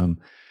things. And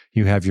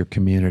you have your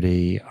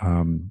community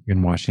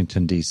in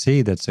Washington,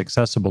 D.C. that's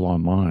accessible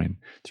online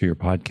through your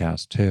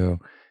podcast too.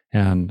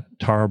 And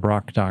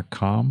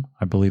tarabrach.com,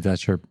 I believe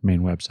that's your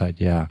main website.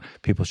 Yeah,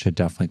 people should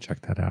definitely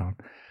check that out.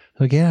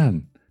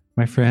 Again,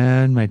 my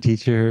friend, my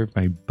teacher,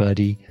 my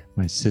buddy,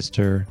 my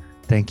sister,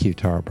 thank you,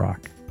 Tara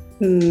Brach.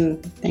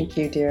 Thank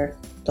you, dear.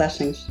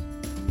 Blessings.